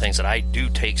one of the things that I do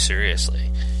take seriously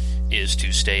is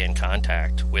to stay in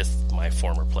contact with my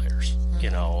former players, you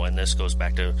know, and this goes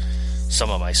back to some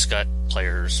of my Scott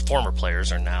players, former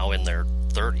players, are now in their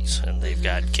 30s, and they've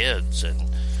got kids and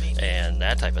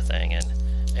that type of thing,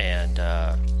 and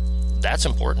that's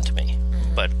important to me.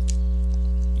 But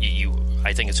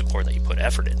I think it's important that you put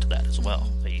effort into that as well.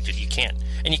 You can't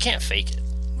fake it.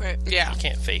 Right. Yeah. You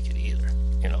can't fake it either,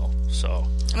 you know. So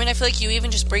I mean, I feel like you even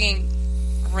just bringing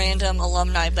random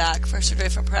alumni back for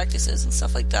different practices and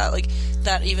stuff like that, like,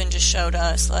 that even just showed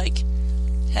us, like,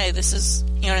 hey, this is,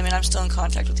 you know what I mean, I'm still in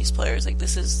contact with these players. Like,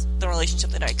 this is the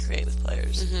relationship that I create with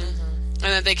players.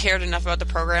 And that they cared enough about the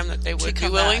program that they would be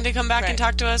willing to come back and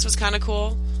talk to us was kind of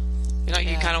cool. You know,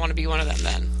 you kind of want to be one of them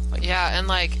then. Like, yeah, and,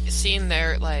 like, seeing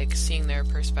their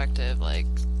perspective, like,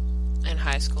 in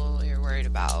high school, you're worried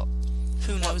about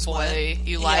who knows what what boy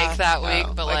you like that week,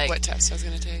 but, like, what test I was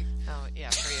going to take. Oh, yeah,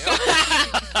 for you.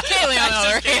 Caley, on the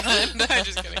other hand. I'm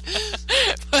just kidding.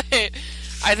 But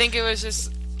I think it was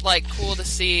just, like, cool to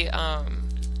see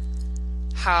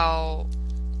how,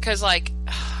 because, like,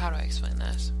 how do I explain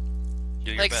this?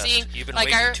 do your like best. You've been like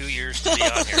waiting 2 years to be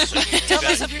on here, so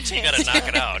you got to knock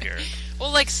it out here.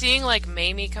 Well, like, seeing, like,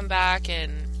 Mamie come back,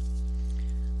 and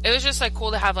it was just, like,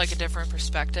 cool to have, like, a different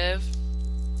perspective.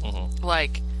 Mm-hmm.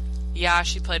 Like, yeah,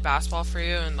 she played basketball for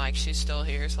you, and, like, she's still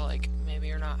here, so, like, maybe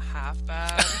you're not half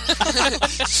bad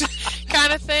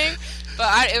kind of thing.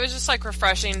 But it was just, like,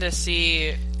 refreshing to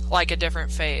see, like, a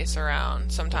different face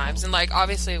around sometimes. Mm-hmm. And, like,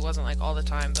 obviously it wasn't, like, all the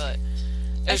time, but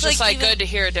it was just, like, good to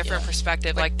hear a different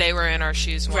perspective. Like, they were in our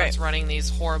shoes once, running these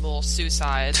horrible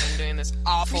suicides and doing this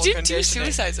awful We didn't do conditioning.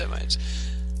 suicides that much.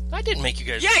 I didn't make you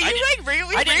guys. Yeah,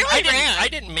 I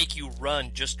didn't make you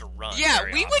run just to run. Yeah,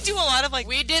 very we often. would do a lot of, like,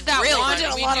 We did that Real one.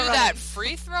 running. We lot do of that running.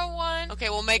 free throw one. Okay,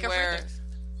 we'll make a Where- free throw.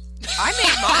 I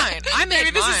made mine. I made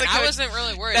Maybe this is mine. a I good- wasn't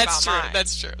really worried That's about true. mine.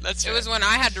 That's true. That's true. It was when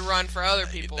I had to run for other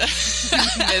people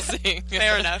missing.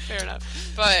 Fair enough. Fair enough.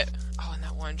 But and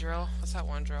that one drill. What's that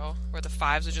one drill where the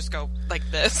fives would just go like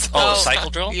this? Oh,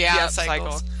 cycle drill. Yeah,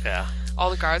 cycles. Yeah.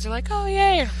 All the guards are like, "Oh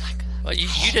yay!" I'm like, Well, you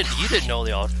didn't know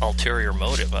the ulterior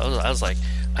motive. I was like,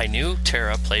 I knew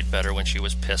Tara played better when she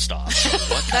was pissed off. So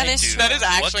what can I do? That is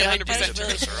actually what can I 100% do to true.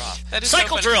 piss her off? That is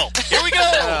Cycle so funny. drill. Here we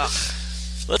go.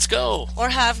 Let's go. Or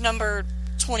have number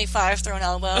 25 throw an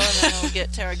elbow, and then we'll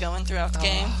get Tara going throughout the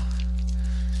game.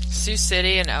 Sioux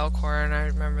City and Elkhorn. I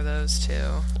remember those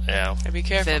two Yeah. Be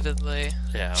careful. vividly.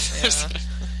 Yeah. Yeah.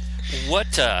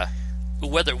 What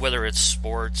whether it's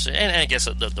sports, and I guess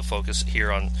the focus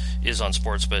here is on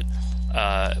sports, but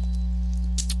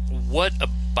what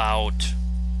about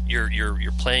your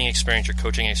playing experience, your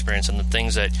coaching experience, and the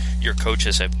things that your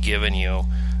coaches have given you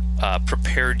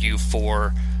prepared you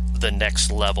for the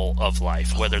next level of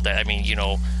life? Whether that, I mean,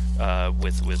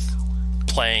 with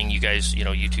playing, you guys,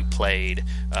 you two played.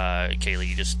 Kaylee,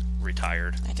 you just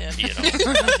retired. I did.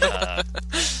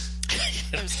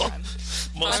 It was fun.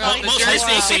 Most high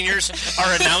school seniors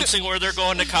are announcing where they're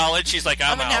going to college. She's like,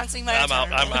 I'm out. Announcing my I'm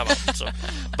out. So,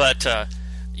 but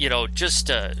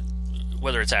just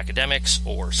whether it's academics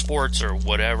or sports or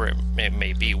whatever it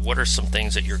may be, what are some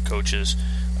things that your coaches,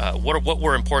 what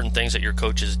were important things that your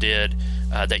coaches did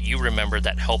that you remember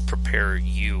that helped prepare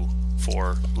you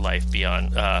for life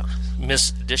beyond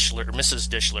Mrs.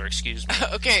 Dischler, excuse me.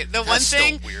 Okay, the That's one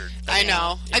thing still weird. I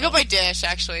know. I go by Dish,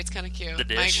 actually. It's kind of cute. The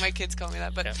Dish. My kids call me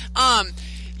that, but yeah. I'm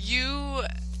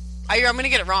going to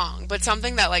get it wrong, but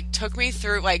something that took me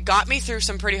through, got me through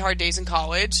some pretty hard days in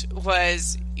college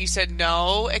was you said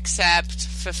no, accept,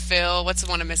 fulfill. What's the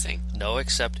one I'm missing? No,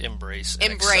 accept, embrace,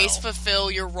 and embrace, excel. fulfill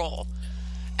your role.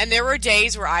 And there were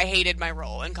days where I hated my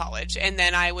role in college, and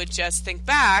then I would just think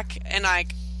back, and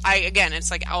again,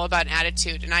 it's all about an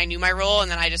attitude, and I knew my role,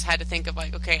 and then I just had to think of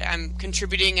okay, I'm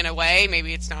contributing in a way.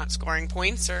 Maybe it's not scoring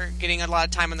points or getting a lot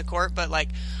of time on the court, but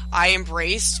I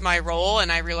embraced my role,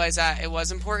 and I realized that it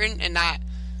was important, and that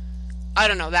I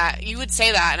don't know that you would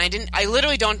say that, and I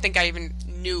literally don't think I even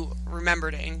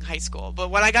remembered it in high school.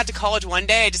 But when I got to college one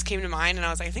day, it just came to mind, and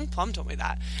I was like, I think Plum told me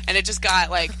that, and it just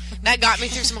got that got me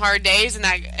through some hard days, and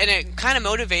it kind of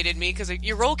motivated me because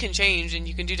your role can change and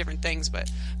you can do different things.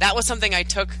 But that was something I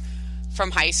took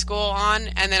from high school on,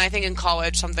 and then I think in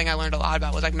college something I learned a lot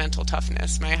about was mental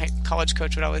toughness. My college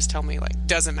coach would always tell me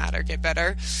doesn't matter, get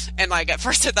better, and at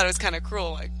first I thought it was kind of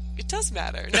cruel, it does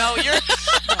matter. No, you're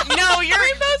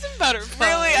it doesn't matter.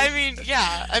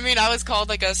 Really, I was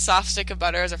called a soft stick of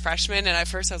butter as a freshman, and at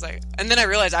first I was and then I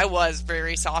realized I was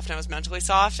very soft and I was mentally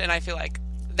soft, and I feel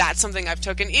that's something I've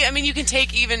taken. You can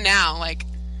take even now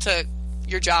to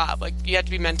your job. You have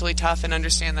to be mentally tough and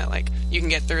understand that you can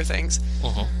get through things.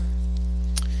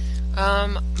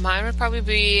 Mine would probably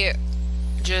be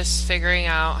just figuring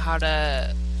out how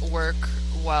to work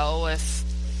well with,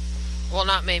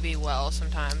 not maybe well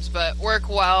sometimes, but work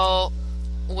well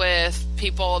with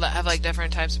people that have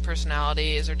different types of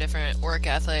personalities or different work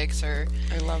ethics or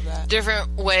I love that.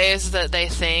 Different ways that they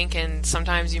think, and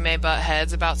sometimes you may butt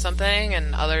heads about something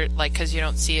and other because you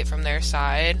don't see it from their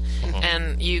side,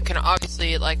 and you can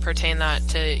obviously pertain that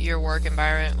to your work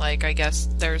environment. I guess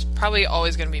there's probably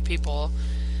always going to be people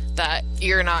that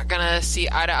you're not going to see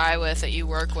eye to eye with that you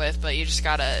work with, but you just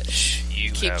got to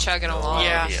keep chugging along.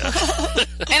 Yeah.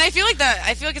 And I feel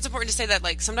it's important to say that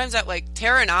sometimes that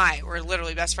Tara and I were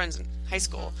literally best friends in high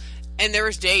school, and there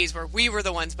was days where we were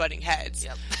the ones butting heads.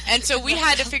 Yep. And so we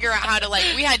had to figure out how to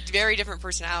we had very different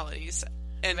personalities.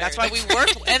 And that's why we work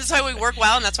and that's why we work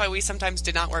well, and that's why we sometimes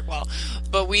did not work well.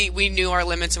 But we knew our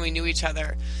limits and we knew each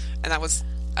other. And that was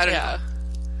I don't know.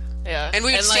 Yeah. And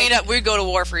we would stand up, we'd go to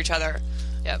war for each other.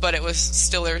 Yeah, but it was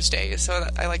still their days, so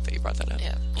I like that you brought that up.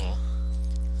 Yeah.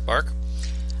 Bark?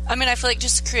 I feel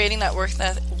just creating that work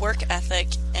ethic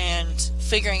and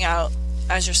figuring out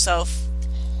as yourself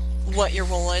what your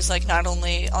role is, not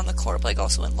only on the court, but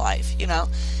also in life,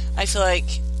 I feel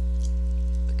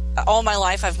all my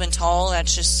life I've been tall.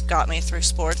 That's just got me through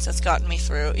sports. That's gotten me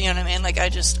through, you know what I mean? I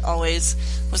just always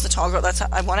was the tall girl. That's how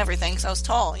I won everything because I was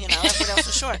tall, everyone else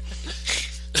was short.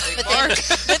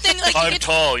 But then, I'm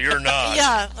tall, you're not.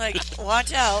 Yeah,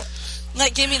 watch out.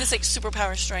 Give me this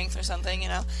superpower strength or something,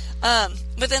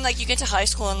 But then you get to high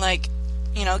school and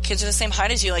kids are the same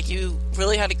height as you. You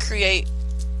really had to create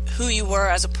who you were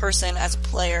as a person, as a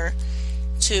player,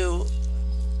 to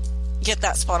get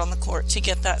that spot on the court, to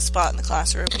get that spot in the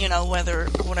classroom.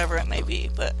 Whatever it may be.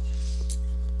 But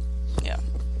yeah.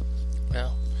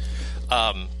 Well,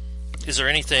 is there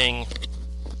anything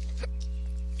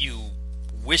you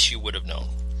wish you would have known?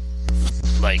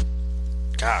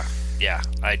 Yeah,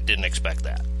 I didn't expect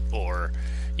that. Or,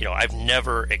 I've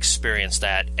never experienced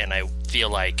that, and I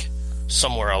feel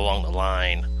somewhere along the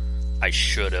line I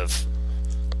should have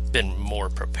been more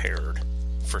prepared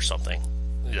for something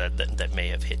that may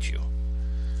have hit you.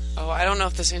 Oh, I don't know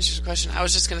if this answers your question. I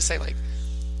was just going to say,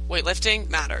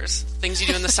 weightlifting matters. Things you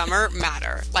do in the summer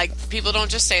matter. People don't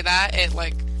just say that.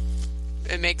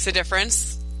 It makes a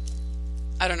difference.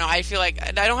 I don't know. I feel I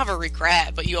don't have a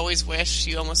regret, but you always wish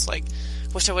you almost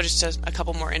wish I would have just done a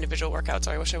couple more individual workouts,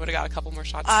 or I wish I would have got a couple more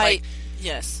shots.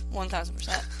 Yes, 1,000%.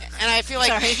 And I feel when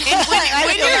you're in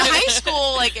high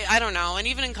school, I don't know, and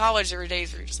even in college, there were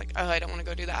days where you're just I don't want to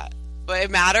go do that. But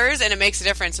it matters, and it makes a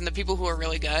difference, and the people who are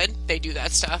really good, they do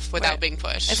that stuff without being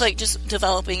pushed. It's just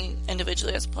developing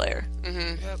individually as a player.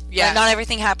 Mm-hmm. Yep. Yeah. Not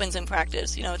everything happens in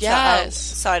practice, it's the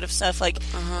outside of stuff.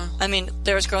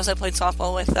 There was girls I played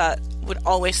softball with that would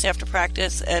always stay after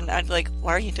practice, and I'd be like,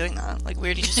 why are you doing that? Like, we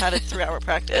already just had a 3-hour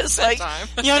practice. Like,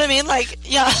 you know what I mean? Like,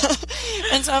 yeah.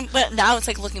 And so, but now it's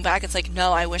like, looking back, it's like,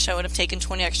 no, I wish I would have taken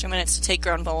 20 extra minutes to take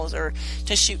ground balls or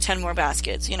to shoot 10 more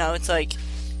baskets. You know, it's like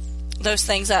those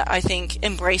things that I think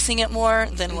embracing it more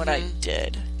than what I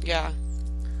did. Yeah.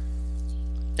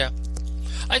 Yeah.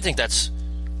 I think that's,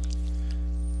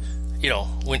 you know,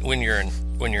 when you're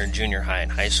in junior high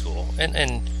and high school,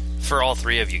 and for all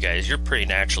three of you guys, you're pretty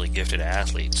naturally gifted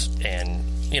athletes, and,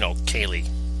 you know, Caley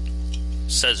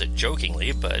says it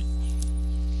jokingly, but,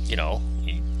 you know,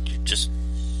 you're just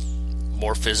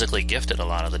more physically gifted a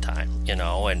lot of the time, you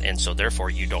know, and so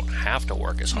therefore you don't have to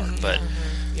work as hard. But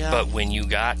when you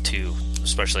got to,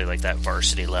 especially like that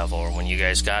varsity level, or when you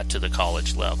guys got to the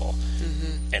college level,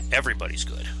 and everybody's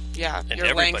good. Yeah, and your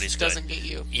everybody's length doesn't get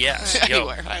you. Yes,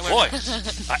 anywhere. Boy,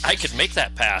 I could make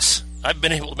that pass. I've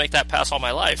been able to make that pass all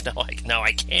my life. Now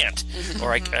I can't,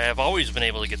 or I have always been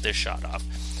able to get this shot off.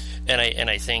 And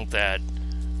I think that,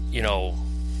 you know,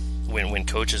 when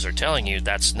coaches are telling you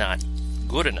that's not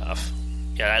good enough,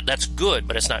 yeah, that's good,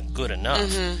 but it's not good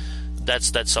enough.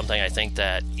 That's something I think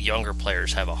that younger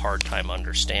players have a hard time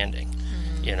understanding.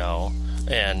 You know,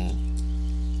 and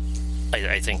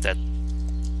I think that,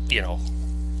 you know,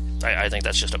 I think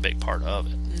that's just a big part of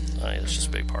it. It's just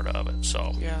a big part of it.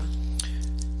 So,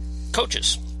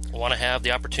 coaches want to have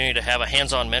the opportunity to have a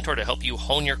hands-on mentor to help you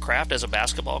hone your craft as a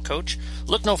basketball coach?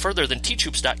 Look no further than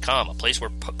teachhoops.com, a place where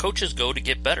coaches go to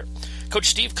get better. Coach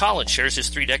Steve Collins shares his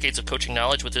 3 decades of coaching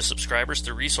knowledge with his subscribers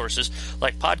through resources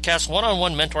like podcasts,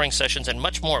 one-on-one mentoring sessions, and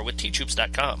much more with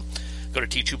teachhoops.com. Go to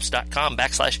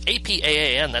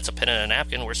teachhoops.com/APAAN. That's a pen and a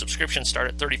napkin, where subscriptions start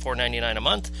at $34.99 a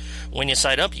month. When you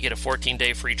sign up, you get a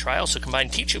 14-day free trial. So combine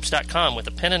teachhoops.com with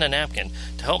a pen and a napkin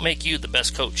to help make you the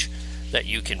best coach that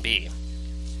you can be.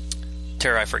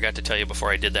 Tara, I forgot to tell you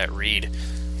before I did that read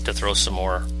to throw some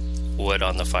more wood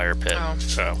on the fire pit. Oh.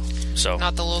 So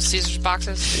not the Little Caesars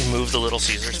boxes. Move the Little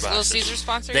Caesars boxes. Little Caesars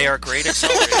sponsor. They are great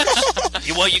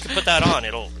accelerators. Well, you can put that on.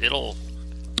 It'll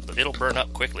burn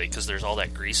up quickly because there's all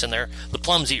that grease in there. The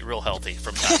plums eat real healthy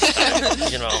from time to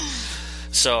time, you know.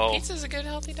 So pizza's a good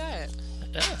healthy diet.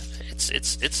 Yeah, it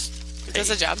does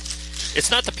a job. It's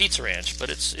not the Pizza Ranch, but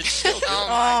it's still good. Oh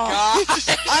my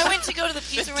god! I went to go to the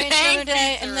Pizza Ranch the other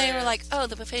day, and they were like, "Oh,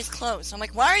 the buffet's closed." I'm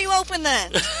like, "Why are you open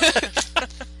then?"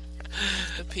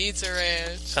 The Pizza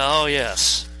Ranch. Oh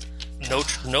yes, no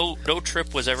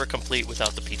trip was ever complete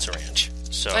without the Pizza Ranch.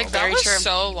 So like that was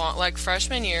so long. Like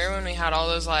freshman year when we had all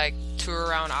those like tour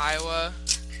around Iowa.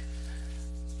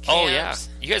 Camps. Oh yeah,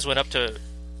 you guys went up to.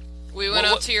 We went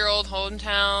up to your old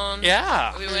hometown.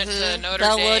 Yeah. We went to Notre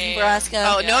Bellwood, Dame. Nebraska.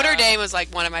 Oh, yeah. Notre Dame was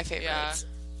like one of my favorites. Yeah.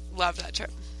 Loved that trip.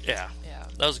 Yeah.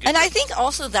 That was a good. And trip. I think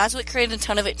also that's what created a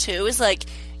ton of it too, is like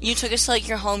you took us to like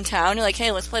your hometown. You're like,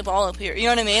 hey, let's play ball up here. You know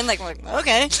what I mean? Like, we're like,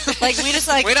 okay. Like we just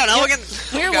like we don't know.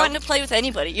 We were wanting to play with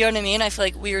anybody. You know what I mean? I feel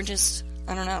like we were just,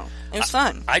 I don't know. It was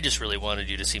fun. I just really wanted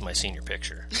you to see my senior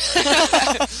picture. Give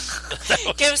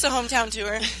us a hometown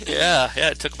tour. Yeah.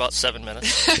 It took about 7 minutes.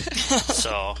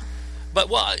 So. But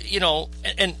well, you know,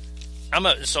 and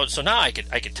so now I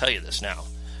could tell you this now.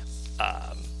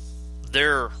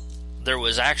 There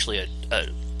was actually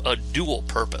a dual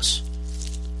purpose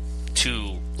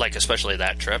to, like, especially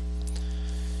that trip.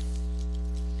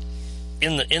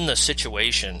 In the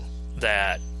situation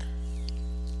that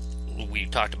we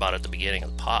talked about at the beginning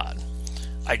of the pod,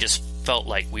 I just felt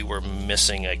like we were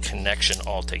missing a connection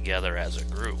altogether as a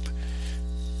group.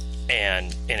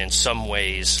 And in some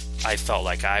ways, I felt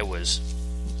like I was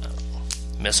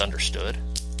misunderstood,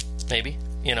 maybe,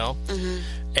 you know?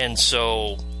 And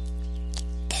so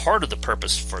part of the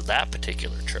purpose for that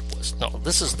particular trip was, no,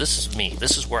 this is me.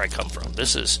 This is where I come from.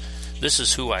 This is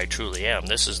who I truly am.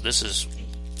 This is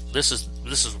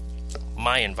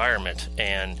my environment,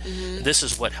 and this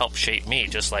is what helped shape me.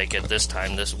 Just like at this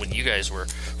time, when you guys were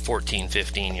 14,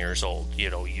 15 years old, you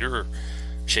know, you're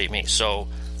shaped me. So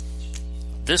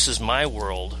this is my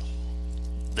world.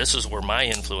 This is where my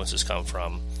influences come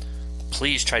from.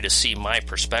 Please try to see my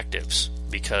perspectives,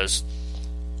 because,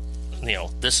 you know,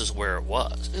 this is where it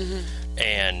was.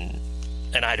 And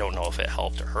I don't know if it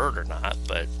helped or hurt or not,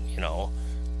 but, you know,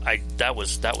 that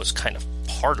was kind of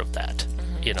part of that.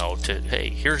 You know, to, hey,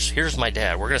 here's my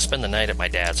dad. We're going to spend the night at my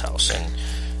dad's house,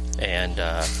 and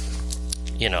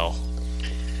you know,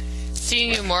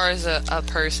 seeing you more as a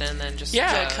person than just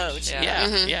a coach.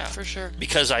 Yeah, for sure.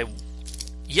 Because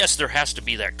yes, there has to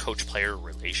be that coach-player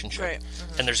relationship, right?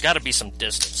 And there's got to be some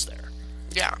distance there.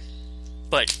 Yeah,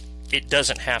 but it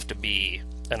doesn't have to be.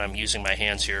 And I'm using my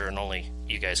hands here, and only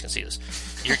you guys can see this.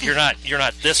 You're not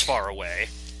this far away.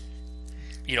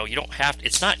 you don't have to,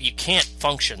 it's not, you can't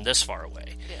function this far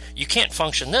away. Yeah. You can't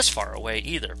function this far away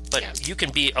either, but you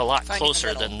can be a lot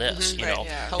closer than this, you know.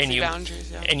 Yeah. Healthy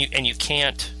boundaries, and you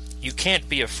can't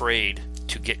be afraid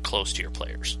to get close to your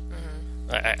players.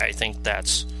 I think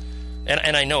that's,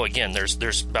 and I know, again,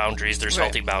 there's boundaries, there's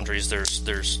healthy boundaries,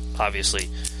 there's obviously,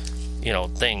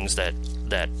 things that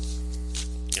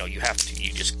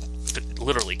you just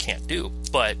literally can't do.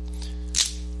 But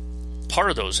part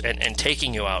of those, and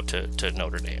taking you out to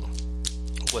Notre Dame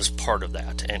was part of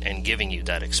that, and giving you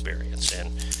that experience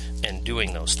and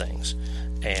doing those things.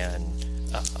 And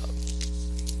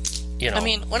I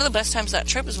mean, one of the best times of that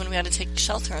trip was when we had to take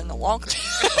shelter in the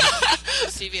Walgreens.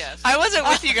 CVS. I wasn't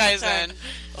with you guys then.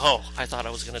 Oh, I thought I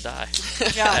was going to die.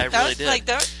 Yeah, I really did.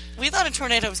 We thought a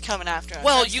tornado was coming after us.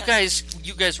 Well, you guys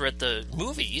read the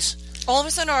movies. All of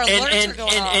a sudden, our alerts are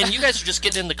going off. And you guys are just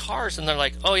getting in the cars, and they're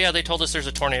like, "Oh yeah, they told us there's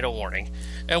a tornado warning,"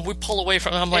 and we pull away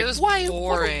from. I'm like, it was "Why?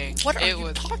 Boring. What are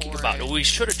you talking about?" We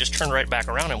should have just turned right back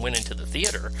around and went into the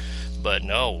theater. But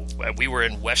no, we were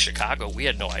in West Chicago. We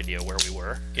had no idea where we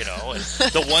were, And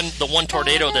the one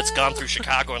tornado that's gone through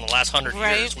Chicago in the last 100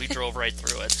 years, we drove right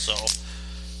through it. So,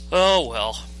 oh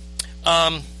well.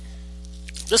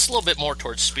 This is a little bit more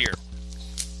towards Speer.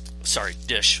 Sorry,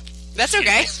 Dish. That's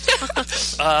okay.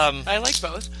 I like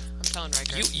both. I'm telling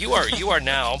Riker. You are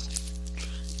now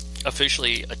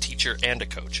officially a teacher and a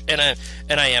coach, and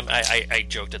I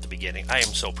joked at the beginning. I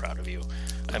am so proud of you.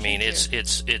 I mean,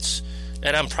 it's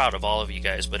and I'm proud of all of you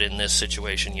guys. But in this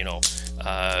situation, you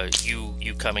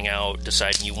coming out,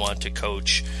 deciding you want to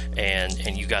coach,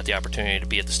 and you got the opportunity to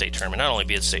be at the state tournament. Not only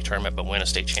be at the state tournament, but win a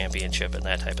state championship and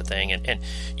that type of thing. And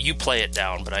you play it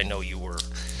down, but I know you were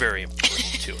very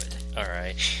important to it. All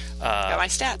right. Got my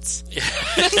stats.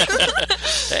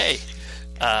 Hey.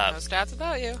 No stats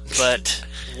about you. But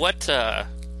what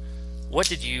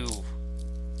did you,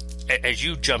 as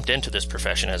you jumped into this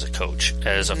profession as a coach,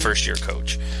 as a first-year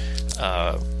coach,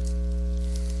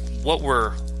 what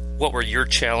were your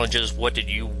challenges? What did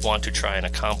you want to try and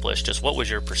accomplish? Just what was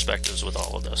your perspectives with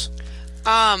all of this?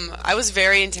 I was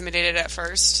very intimidated at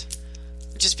first,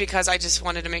 just because I just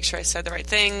wanted to make sure I said the right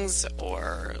things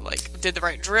or did the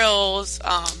right drills.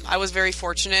 I was very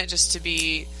fortunate just to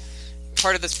be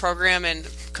part of this program, and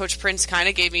Coach Prince kind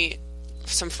of gave me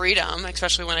some freedom,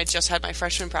 especially when I just had my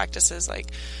freshman practices.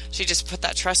 She just put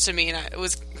that trust in me, and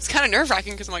it's kind of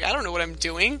nerve-wracking because I'm like, I don't know what I'm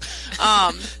doing.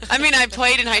 I mean, I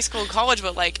played in high school and college,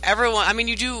 but everyone, I mean,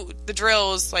 you do the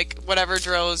drills, whatever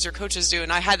drills your coaches do,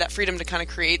 and I had that freedom to kind of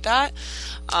create that,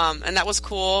 and that was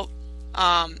cool.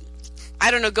 I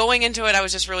don't know, going into it, I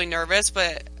was just really nervous,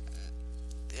 but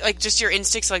just your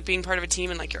instincts, being part of a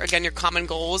team, and your common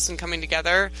goals and coming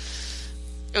together.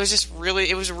 It was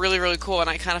really, really cool, and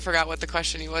I kind of forgot what the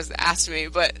question he asked me,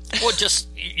 but... Well, just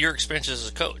your experiences as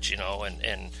a coach,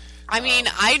 and... I mean,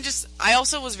 I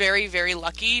also was very, very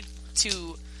lucky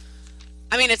to...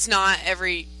 I mean, it's not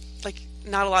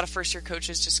not a lot of first-year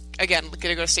coaches just, again, going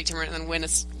to go to state tournament and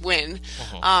then win.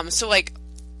 Uh-huh. So,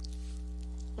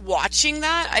 watching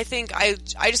that, I think I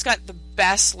just got the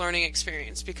best learning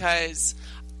experience, because...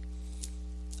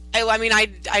 I mean, I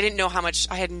didn't know how much,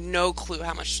 I had no clue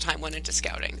how much time went into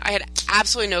scouting. I had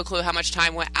absolutely no clue how much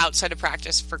time went outside of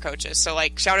practice for coaches. So,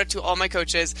 shout out to all my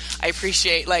coaches. I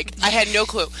appreciate, I had no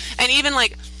clue. And even,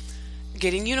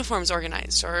 getting uniforms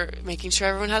organized, or making sure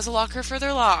everyone has a locker for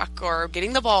their lock, or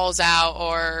getting the balls out,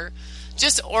 or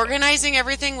just organizing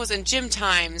everything was in gym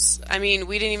times. I mean,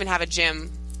 we didn't even have a gym.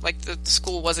 The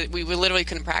school wasn't, we literally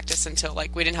couldn't practice until,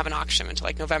 we didn't have an auction until,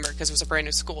 November, because it was a brand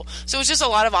new school. So it was just a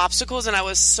lot of obstacles, and I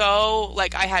was so,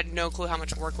 I had no clue how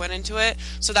much work went into it.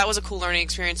 So that was a cool learning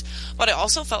experience. But I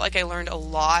also felt like I learned a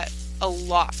lot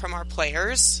from our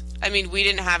players. I mean, we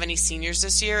didn't have any seniors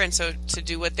this year, and so to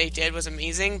do what they did was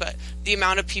amazing. But the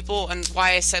amount of people, and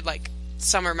why I said,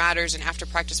 summer matters and after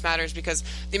practice matters, because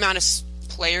the amount of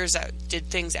players that did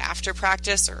things after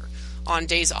practice or on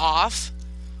days off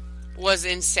was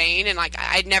insane, and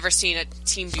I'd never seen a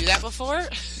team do that before.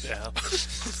 Yeah.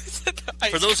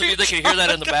 For those of you that can hear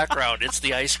that in the background, it's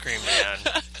the ice cream man.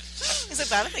 Is it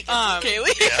bad if I get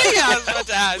Kaylee? Yeah, I was about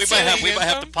to ask. We might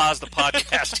have to pause the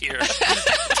podcast here.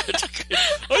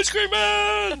 Ice cream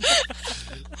man.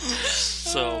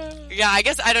 So yeah, I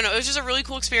guess I don't know. It was just a really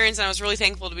cool experience, and I was really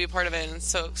thankful to be a part of it, and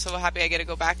so happy I get to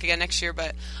go back again next year.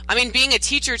 But I mean, being a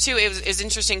teacher too, is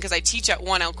interesting, because I teach at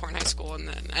one Elkhorn high school, and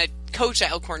then I coach at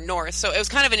Elkhorn North, so it was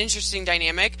kind of an interesting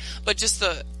dynamic. But just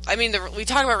we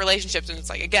talk about relationships, and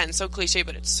it's again, so cliche,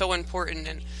 but it's so important.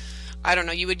 And I don't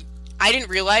know, I didn't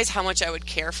realize how much I would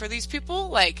care for these people.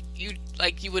 Like you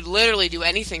would literally do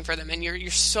anything for them, and you're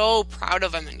so proud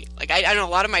of them. And I don't know, a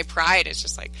lot of my pride is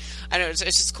just like, I don't know, it's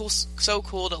just cool, so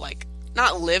cool to like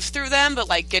not live through them, but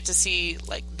like get to see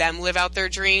like them live out their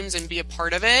dreams and be a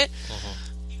part of it.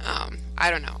 I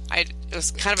don't know. It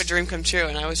was kind of a dream come true,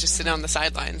 and I was just sitting on the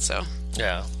sidelines. So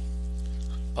yeah,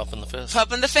 pumping the fist.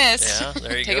 Pumping the fist. Yeah,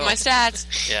 there you Taking go. my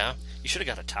stats. Yeah, you should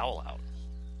have got a towel out.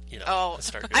 I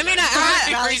mean,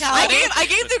 I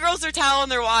gave the girls their towel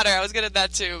and their water. I was good at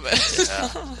that too. But.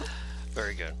 Yeah.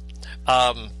 Very good.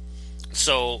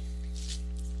 So,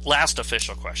 last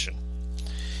official question: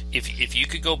 if you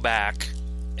could go back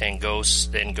and go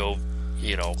visit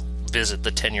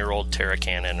the 10-year-old Tara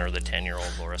Cannon or the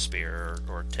 10-year-old Laura Speer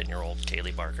or 10-year-old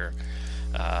Caley Barker,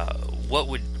 what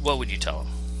would you tell them?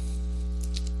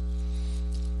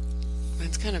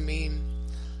 That's kind of mean.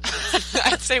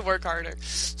 I'd say work harder.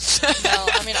 No,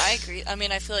 I mean, I agree. I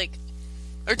mean, I feel like...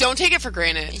 Or don't take it for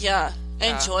granted. Yeah.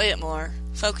 Enjoy it more.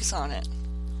 Focus on it.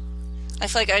 I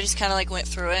feel like I just kind of, like, went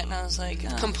through it, and I was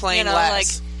like... Complain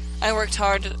less. Like, I worked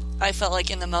hard, I felt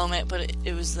like, in the moment, but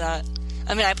it was that...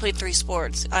 I mean, I played 3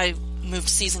 sports. I moved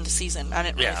season to season. I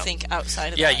didn't really think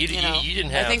outside of that. You didn't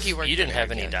have... I think you didn't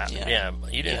have any...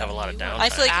 you didn't have a lot of downtime. I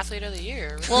feel like athlete of the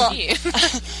year. Well,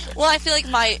 well, I feel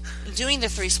like doing the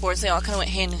 3 sports, they all kind of went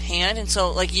hand in hand, and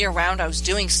so like year round, I was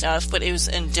doing stuff, but it was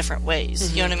in different ways.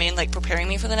 Mm-hmm. You know what I mean? Like preparing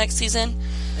me for the next season.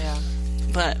 Yeah.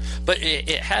 But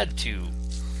it had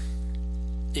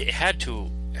to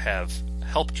have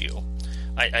helped you.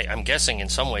 I'm guessing in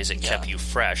some ways it kept you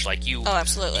fresh. Like you, oh,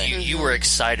 absolutely. You were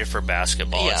excited for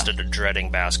basketball instead of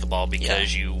dreading basketball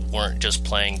because you weren't just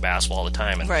playing basketball all the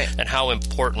time. And, and how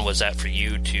important was that for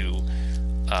you to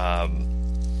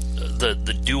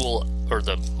the dual or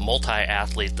the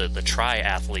multi-athlete, the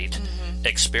tri-athlete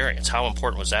experience? How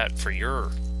important was that for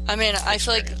your I mean, experience? I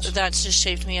feel like that's just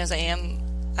shaped me as I am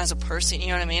as a person. You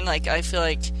know what I mean? Like, I feel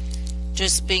like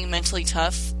just being mentally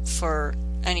tough for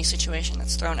any situation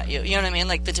that's thrown at you. You know what I mean?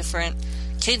 Like the different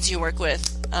kids you work with,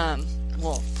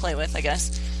 play with, I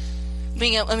guess.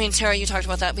 Tara, you talked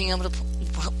about that, being able to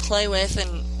play with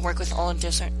and work with all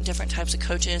different types of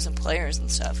coaches and players and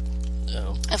stuff.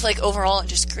 Yeah. I feel like overall it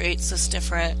just creates this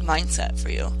different mindset for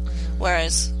you.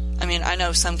 Whereas, I mean, I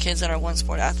know some kids that are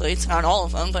one-sport athletes, not all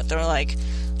of them, but they're like,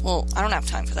 well, I don't have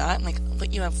time for that. I'm like,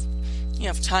 but you have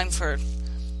time for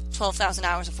 12,000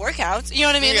 hours of workouts. You know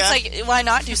what I mean? Yeah. It's like, why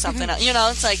not do something else? You know,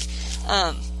 it's like,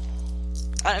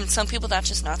 and some people, that's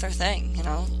just not their thing, you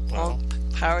know? Well,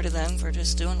 power to them for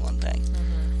just doing one thing.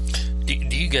 Mm-hmm.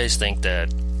 Do you guys think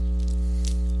that,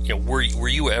 were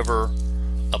you ever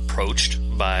approached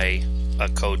by a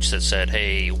coach that said,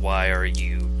 hey, why are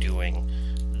you doing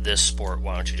this sport?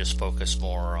 Why don't you just focus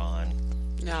more on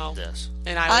this?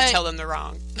 And I would tell them they're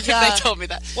wrong if they told me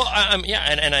that. Well, I'm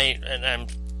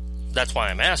that's why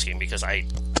I'm asking, because I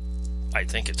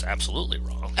think it's absolutely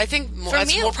wrong. I think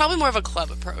probably more of a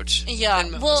club approach.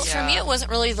 Yeah. Well, for me, it wasn't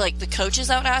really like the coaches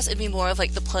I would ask. It'd be more of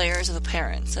like the players or the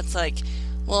parents. It's like,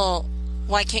 well,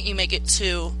 why can't you make it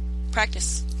to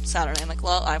practice Saturday? I'm like,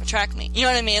 well, I have a track meet. You know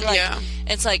what I mean? Like,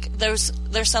 it's like there's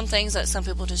some things that some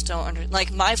people just don't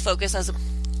like. My focus as a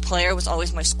player was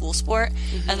always my school sport,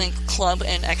 and then club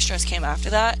and extras came after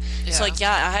that. So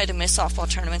I had to miss softball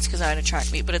tournaments because I had a track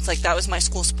meet, but it's like that was my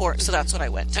school sport, so that's what I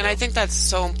went to. And I think that's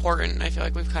so important. I feel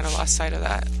like we've kind of lost sight of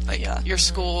that. Like your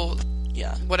school,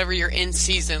 whatever you're in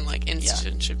season, like in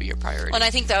season should be your priority. And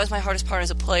I think that was my hardest part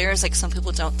as a player. Is like some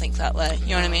people don't think that way. You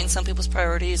know what I mean? Some people's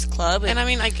priority is club, and I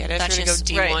mean I get it. If you're gonna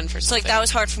go D1 for something, so like that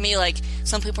was hard for me. Like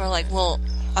some people are like, well,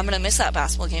 I'm gonna miss that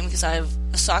basketball game because I have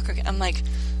a soccer game. I'm like,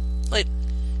 but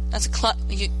that's a club.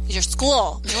 Your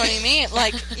school. You know what I mean?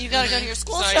 Like you gotta go to your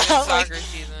school. Soccer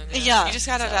season. Yeah. You just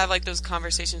gotta have like those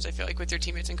conversations. I feel like with your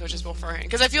teammates and coaches beforehand,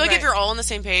 because I feel like if you're all on the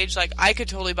same page, like I could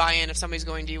totally buy in if somebody's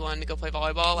going D1 to go play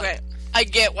volleyball. Like, I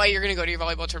get why you're going to go to your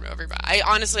volleyball tournament over. I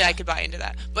could buy into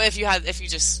that. But if you have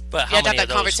that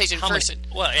conversation first.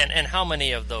 And how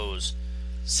many of those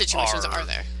situations are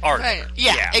there?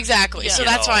 Yeah, exactly. Yeah. So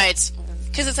that's why it's.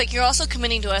 Because it's like you're also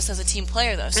committing to us as a team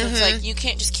player, though. So it's like you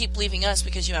can't just keep leaving us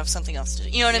because you have something else to do.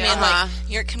 You know what I mean? Like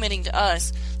you're committing to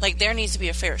us. Like there needs to be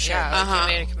a fair share. Yeah, you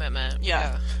made a commitment.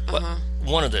 Yeah. But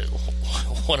one of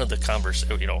the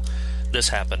conversations, this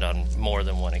happened on more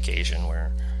than one occasion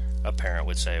where a parent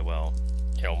would say, "Well,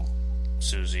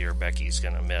 Susie or Becky's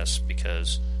going to miss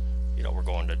because we're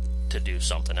going to do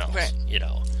something else." Right.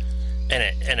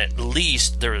 And at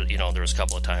least there was a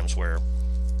couple of times where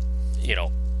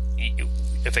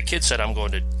if a kid said, I'm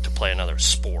going to play another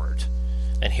sport,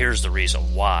 and here's the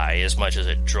reason why, as much as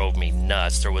it drove me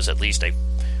nuts, there was at least a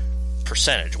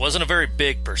percentage. It wasn't a very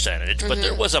big percentage, but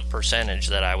there was a percentage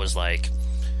that I was like,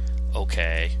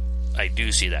 okay, I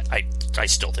do see that. I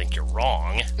still think you're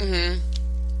wrong,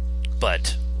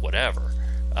 but whatever.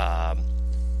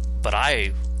 But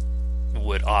I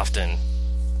would often,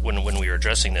 when we were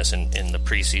addressing this in the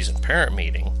preseason parent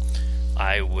meeting,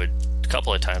 a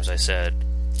couple of times I said,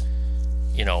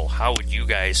 how would you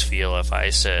guys feel if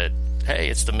I said, hey,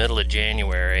 it's the middle of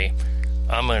January,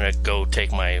 I'm going to go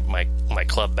take my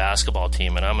club basketball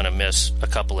team and I'm going to miss a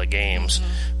couple of games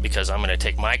because I'm going to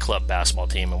take my club basketball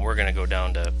team and we're going to go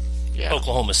down to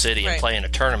Oklahoma City and play in a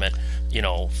tournament,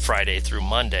 Friday through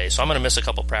Monday. So I'm going to miss a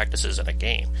couple practices and a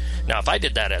game. Now, if I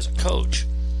did that as a coach,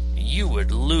 you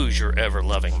would lose your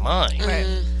ever-loving mind.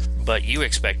 Right. But you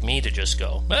expect me to just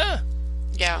go,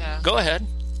 go ahead.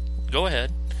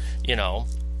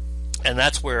 And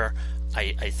that's where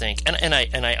I think, and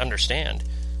I understand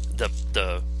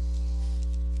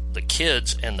the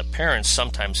kids and the parents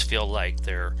sometimes feel like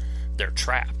they're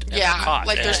trapped. And they're caught.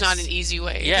 Like there's not an easy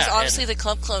way. Yeah, because obviously the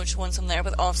club coach wants them there,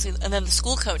 but obviously, and then the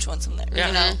school coach wants them there.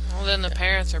 Yeah. Well, then the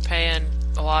parents are paying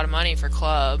a lot of money for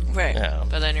club, right? Yeah.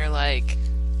 But then you're like,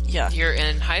 you're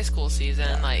in high school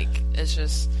season, like it's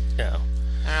just, I don't know.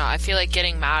 I feel like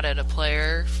getting mad at a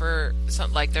player for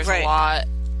something like there's a lot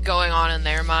going on in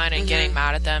their mind, and getting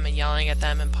mad at them and yelling at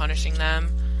them and punishing them.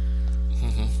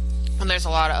 And there's a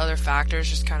lot of other factors,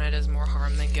 just kind of does more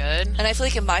harm than good. And I feel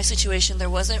like in my situation,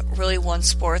 there wasn't really one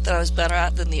sport that I was better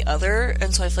at than the other,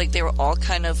 and so I feel like they were all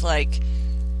kind of like,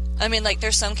 I mean, like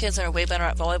there's some kids that are way better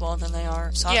at volleyball than they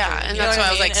are soccer. Yeah, and that's what I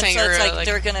was like saying earlier. So it's like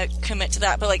they're gonna commit to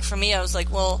that, but like for me, I was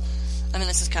like, well, I mean,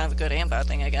 this is kind of a good and bad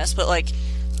thing, I guess, but like,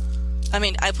 I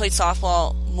mean, I played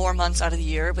softball more months out of the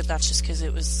year, but that's just because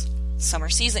it was summer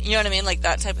season, you know what I mean, like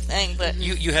that type of thing. But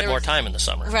you had more time in the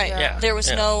summer, right? Yeah. There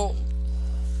was no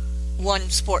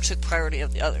one sport took priority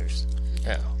of the others.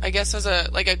 Yeah. I guess as a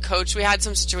coach, we had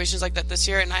some situations like that this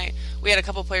year, and we had a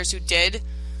couple players who did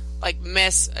like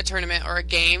miss a tournament or a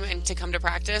game and to come to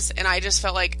practice, and I just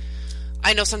felt like,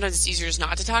 I know sometimes it's easier just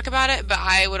not to talk about it, but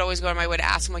I would always go on my way to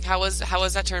ask them, like, how was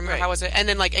that tournament? How was it? And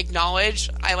then like I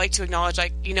like to acknowledge,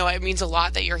 like, it means a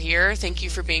lot that you're here. Thank you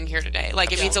for being here today.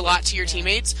 Like, it means a lot to your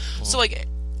teammates. So like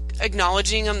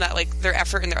acknowledging them that like their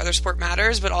effort in their other sport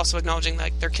matters, but also acknowledging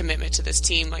like their commitment to this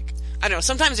team. Like, I don't know,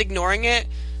 sometimes ignoring it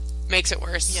makes it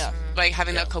worse. Yeah. Like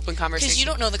having that coping conversation. Because you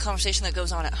don't know the conversation that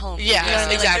goes on at home. Yeah, you know what I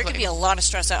mean? exactly. Like, there could be a lot of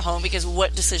stress at home because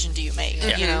what decision do you make?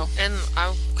 Yeah. You know? And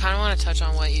I kind of want to touch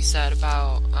on what you said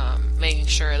about making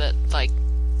sure that, like,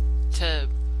 to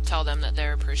tell them that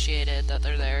they're appreciated, that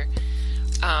they're there.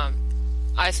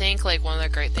 I think, like, one of the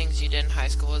great things you did in high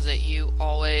school is that you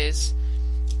always,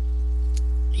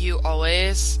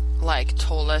 like,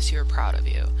 told us you were proud of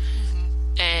you.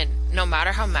 And no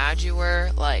matter how mad you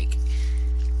were, like,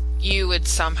 you would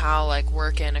somehow, like,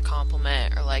 work in a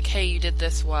compliment or, like, hey, you did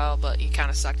this well, but you kind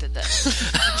of sucked at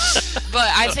this. But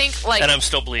I think, like... And I'm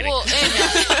still bleeding. Well,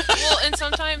 and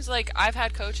sometimes, like, I've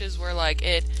had coaches where, like,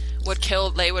 it would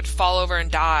they would fall over and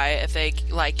die if they,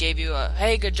 like, gave you a,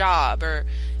 hey, good job, or,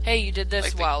 hey, you did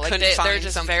this well. Like, they're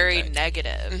just very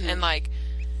negative. And, like,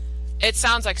 it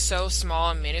sounds, like, so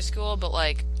small and minuscule, but,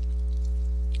 like,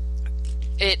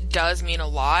 it does mean a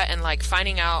lot. And, like,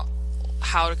 finding out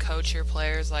how to coach your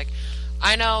players, like,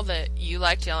 I know that you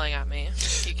liked yelling at me.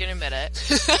 You can admit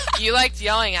it. You liked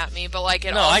yelling at me, but like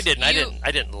it. No, also, I didn't.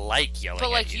 I didn't like yelling.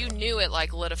 But like at you knew it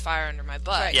like lit a fire under my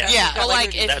butt. Right. Yeah. But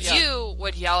like if you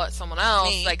would yell at someone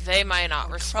else, like they might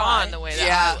not respond the way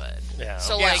that I would. Yeah.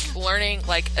 So like learning,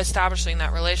 like establishing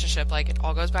that relationship, like it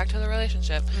all goes back to the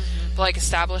relationship. But like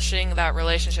establishing that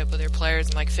relationship with your players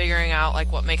and like figuring out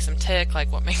like what makes them tick,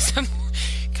 like what makes them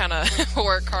kind of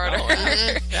work harder.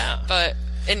 Yeah. But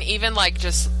and even like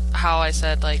just how I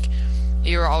said like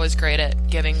you were always great at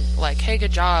giving like, hey,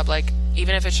 good job, like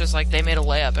even if it's just like they made a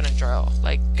layup in a drill,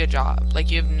 like good job,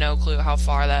 like you have no clue how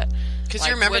far that, because like,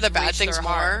 you remember would the bad reach things their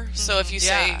more. heart. So if you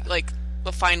say like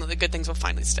the good things will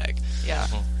finally stick. Yeah.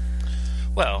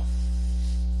 Well,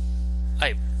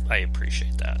 I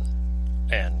appreciate that,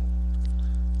 and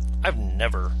I've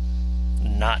never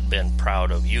not been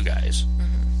proud of you guys,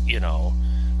 you know,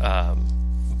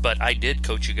 but I did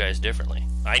coach you guys differently.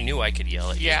 I knew I could yell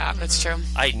at you. Yeah, that's true.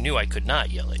 I knew I could not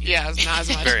yell at you. Yeah, not as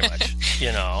much. Very much.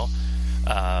 You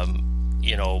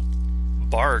know,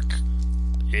 Bark,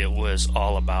 it was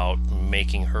all about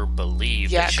making her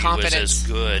believe that she was as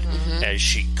good as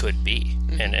she could be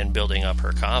and building up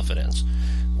her confidence.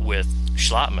 With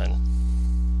Schlattman,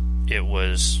 it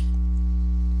was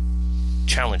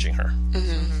challenging her.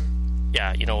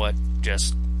 Yeah, you know what?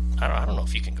 Just, I don't know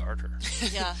if you can guard her.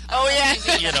 Yeah. Oh, yeah.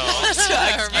 You know,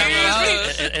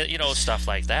 you know, stuff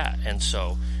like that. And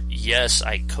so yes,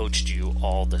 I coached you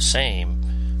all the same,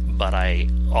 but I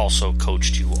also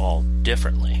coached you all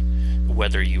differently,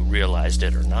 whether you realized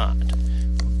it or not.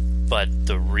 But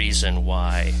the reason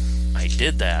why I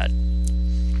did that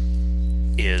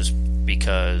is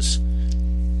because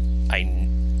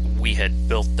we had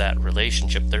built that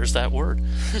relationship. There's that word,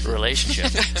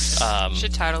 relationship.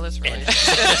 Should title this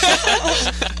relationship.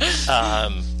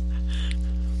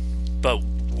 But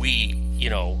we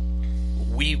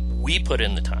put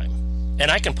in the time,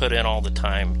 and I can put in all the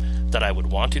time that I would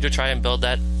want to try and build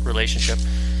that relationship.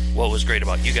 What was great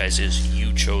about you guys is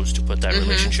you chose to put that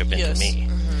relationship into me,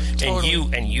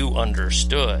 totally. and you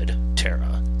understood,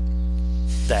 Tara,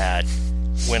 that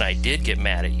when I did get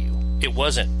mad at you, it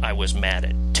wasn't I was mad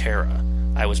at Tara.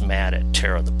 I was mad at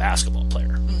Tara, the basketball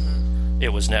player. I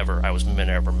was never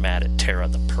mad at Tara,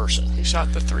 the person. He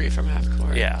shot the 3 from half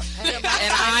court. Yeah. And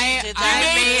I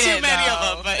made too many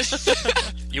of them.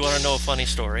 But You want to know a funny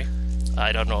story?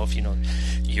 I don't know if you know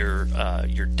your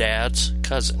dad's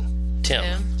cousin,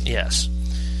 Tim. Yes.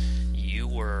 You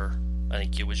were, I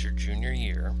think it was your junior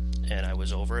year, and I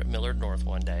was over at Millard North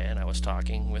one day, and I was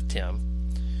talking with Tim,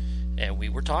 and we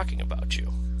were talking about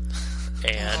you.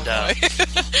 And,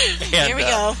 Here we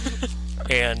go.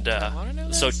 And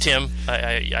so Tim,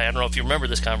 I don't know if you remember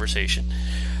this conversation.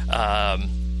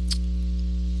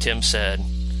 Tim said,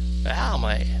 "Wow,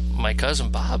 my cousin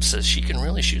Bob says she can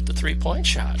really shoot the 3-point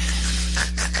shot."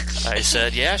 I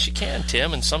said, "Yeah, she can,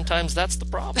 Tim, and sometimes that's the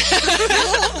problem."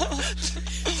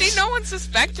 See, no one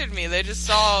suspected me. They just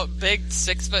saw big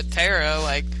 6-foot Tara,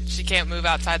 like she can't move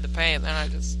outside the paint, and I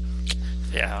just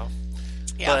yeah.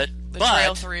 The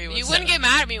trail 3 was... You wouldn't get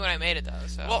mad at me when I made it, though.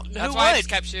 So well, that's why I just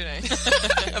kept shooting.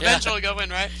 Eventually go in,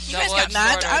 right? You guys got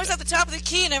mad. I was at the top of the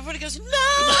key, and everybody goes, "No!"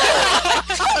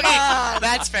 Okay,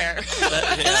 that's fair. And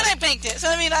then I banked it. So,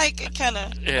 I mean, I kind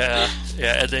of... Yeah,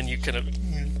 and then you kind of...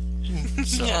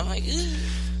 So, yeah, I'm like,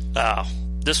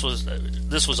 this was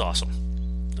awesome.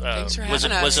 Thanks for was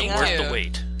having it us. worth the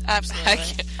wait?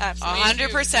 absolutely. Absolutely.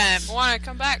 100%. Want to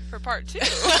come back for part 2?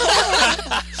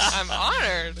 I'm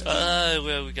honored.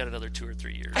 Well, we got another 2 or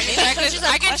 3 years.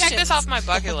 I can check this off my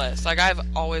bucket list. Like, I've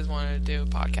always wanted to do a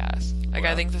podcast. Like,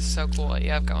 I think this is so cool what you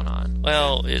have going on.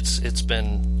 Well, it's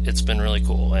been really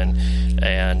cool,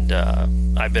 and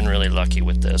I've been really lucky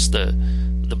with this. The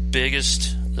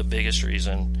biggest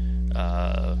reason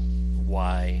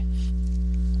why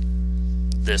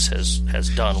this has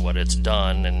done what it's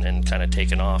done and kind of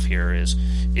taken off here is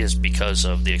because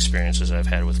of the experiences I've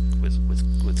had with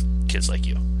kids like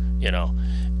you,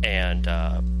 and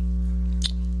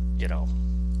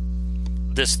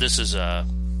this is a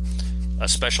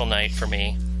special night for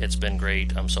me. It's been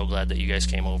great. I'm so glad that you guys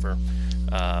came over.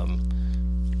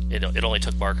 It only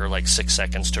took Barker like 6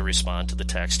 seconds to respond to the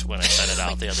text when I sent it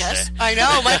out the other day. I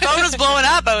know. My phone was blowing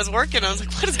up. I was working. I was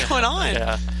like, what is going on?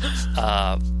 Yeah.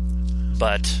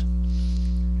 But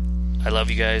I love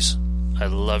you guys. I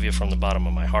love you from the bottom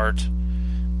of my heart.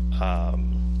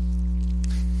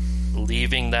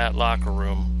 Leaving that locker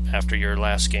room after your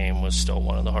last game was still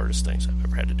one of the hardest things I've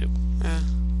ever had to do. Yeah.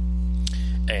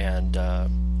 And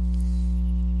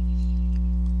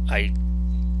I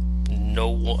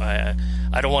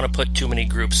don't want to put too many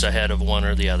groups ahead of one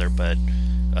or the other, but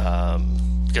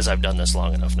because I've done this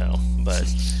long enough now.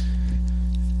 But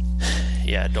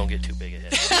yeah, don't get too big ahead.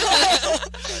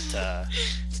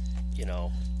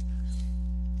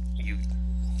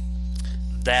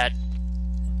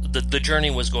 But the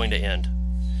journey was going to end.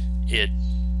 It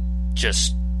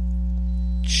just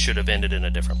should have ended in a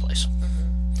different place.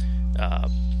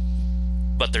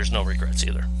 But there's no regrets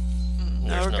either.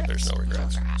 There's no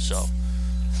regrets. So,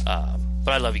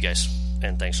 but I love you guys,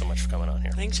 and thanks so much for coming on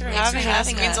here. Thanks for having us.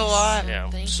 It means a lot. Yeah.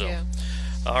 Thank you.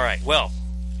 All right. Well,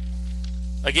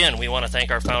 again, we want to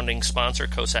thank our founding sponsor,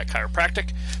 Cossack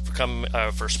Chiropractic,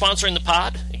 for sponsoring the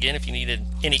pod. Again, if you needed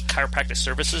any chiropractic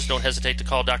services, don't hesitate to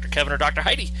call Dr. Kevin or Dr.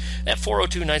 Heidi at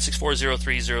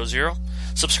 402-964-0300.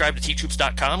 Subscribe to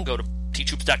teachhoops.com. Go to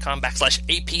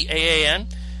teachhoops.com/APAAN.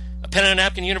 A Pen and a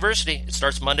Napkin University. It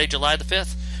starts Monday, July the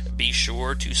 5th. Be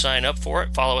sure to sign up for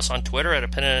it. Follow us on Twitter at A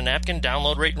Pen and a Napkin.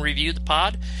 Download, rate, and review the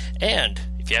pod. And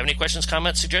if you have any questions,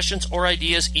 comments, suggestions, or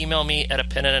ideas, email me at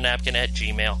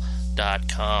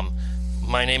apenandanapkin@gmail.com.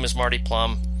 My name is Marty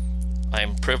Plum. I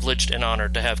am privileged and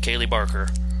honored to have Caley Barker,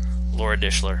 Laura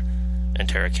Dischler, and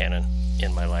Tara Cannon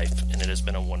in my life, and it has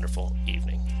been a wonderful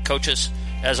evening. Coaches,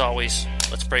 as always,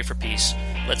 let's pray for peace,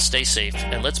 let's stay safe,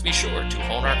 and let's be sure to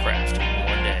hone our craft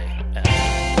one